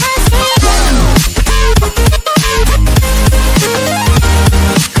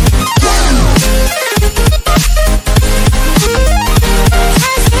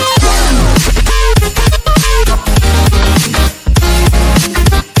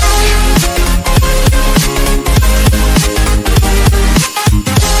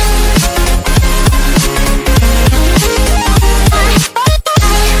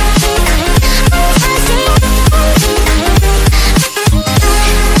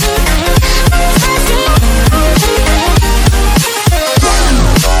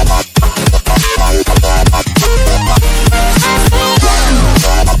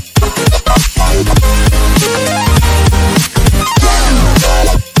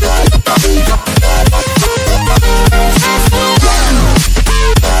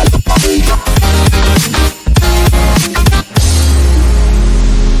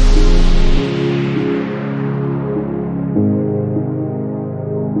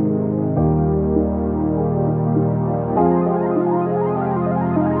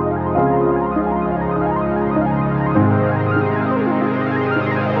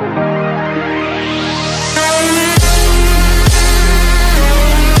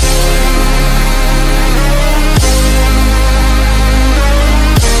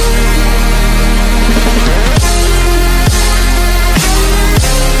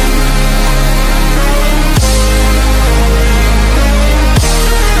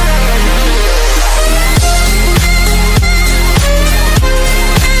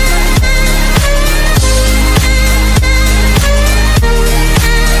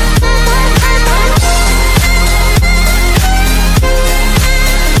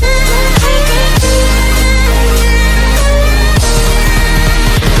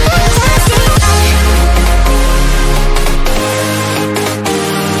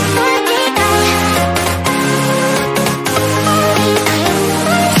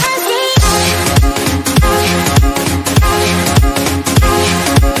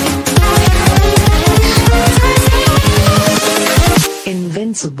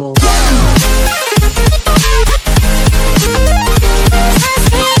 Invincible.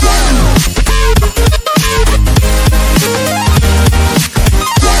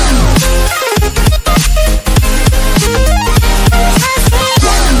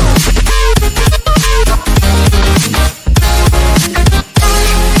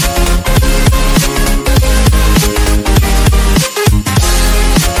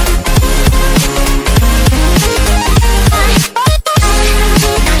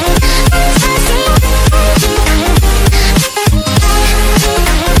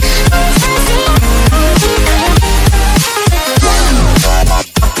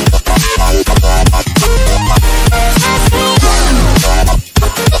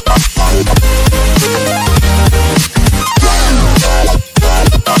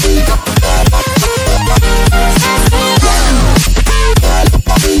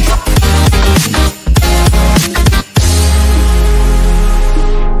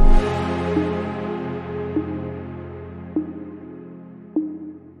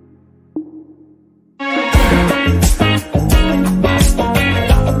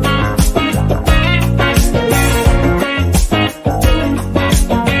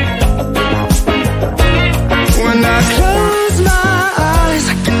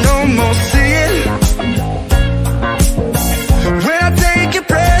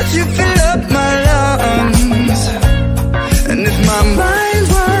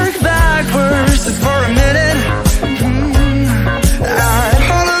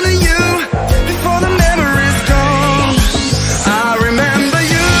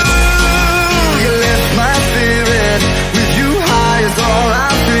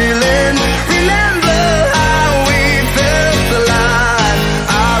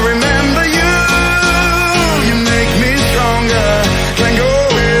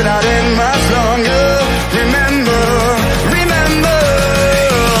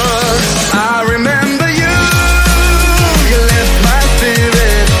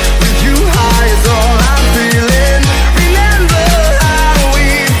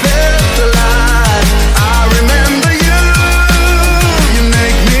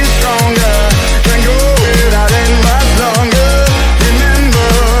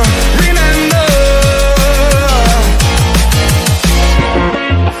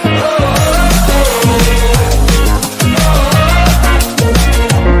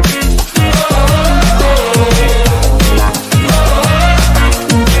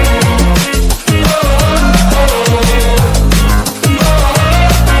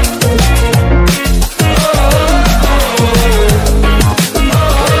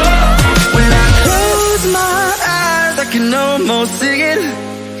 almost singing.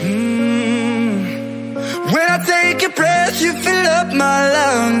 When I take a breath, you fill up my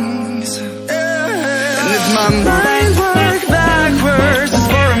lungs. And if my mind works backwards just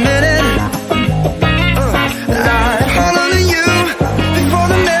for a minute, I hold on to you before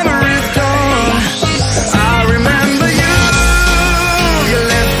the memory's gone. I remember you, you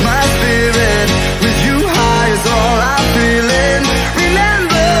left my spirit. With you high is all I'm feeling.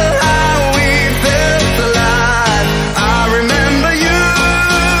 Remember how we felt alive. I remember you,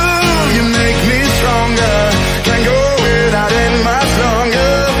 you make me stronger. Can't go without it much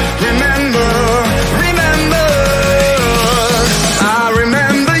longer. Remember, remember.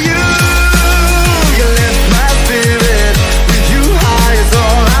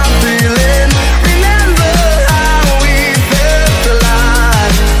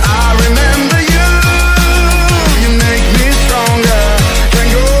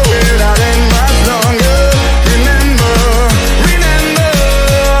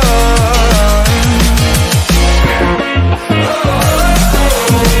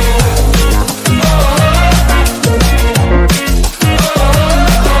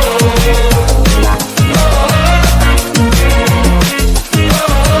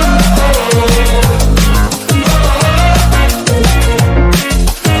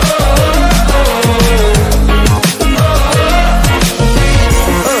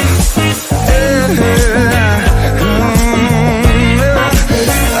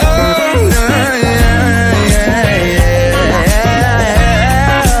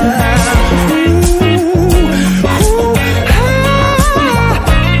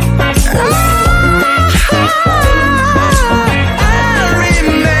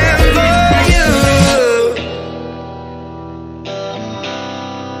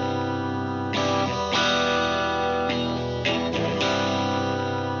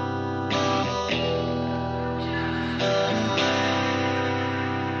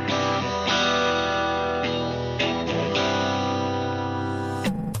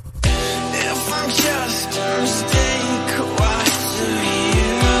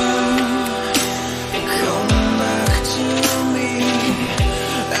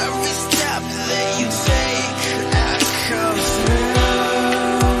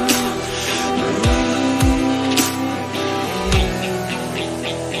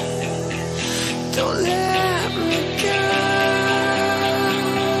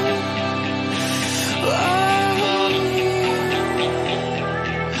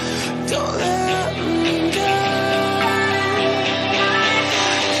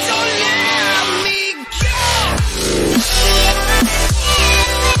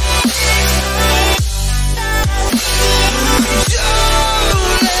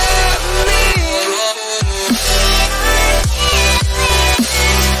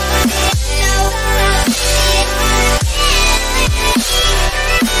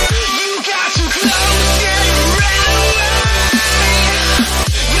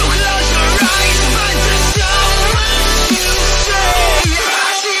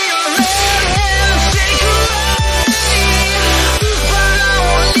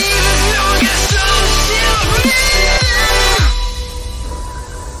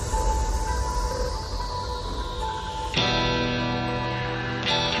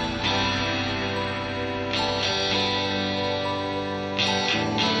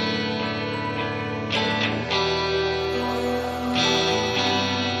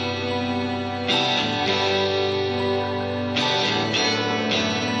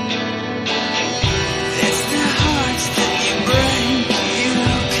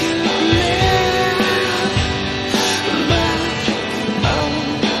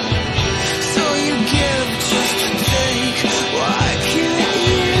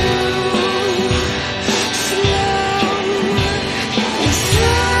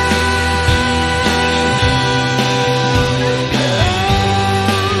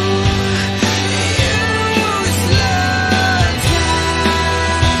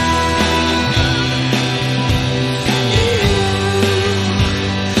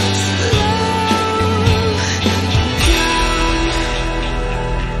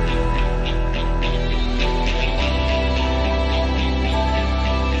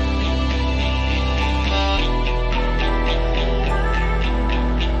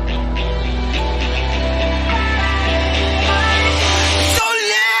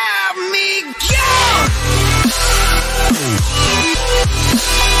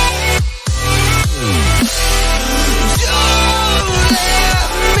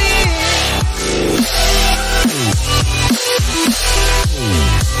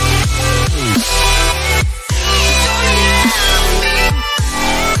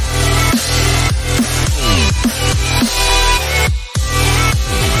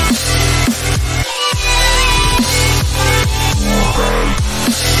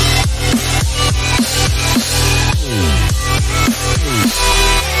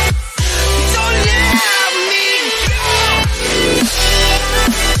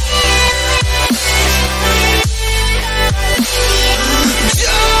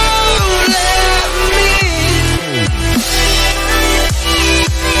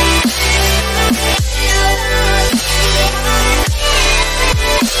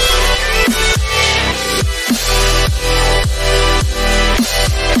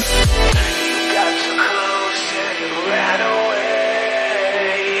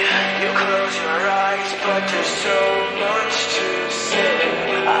 but there's so much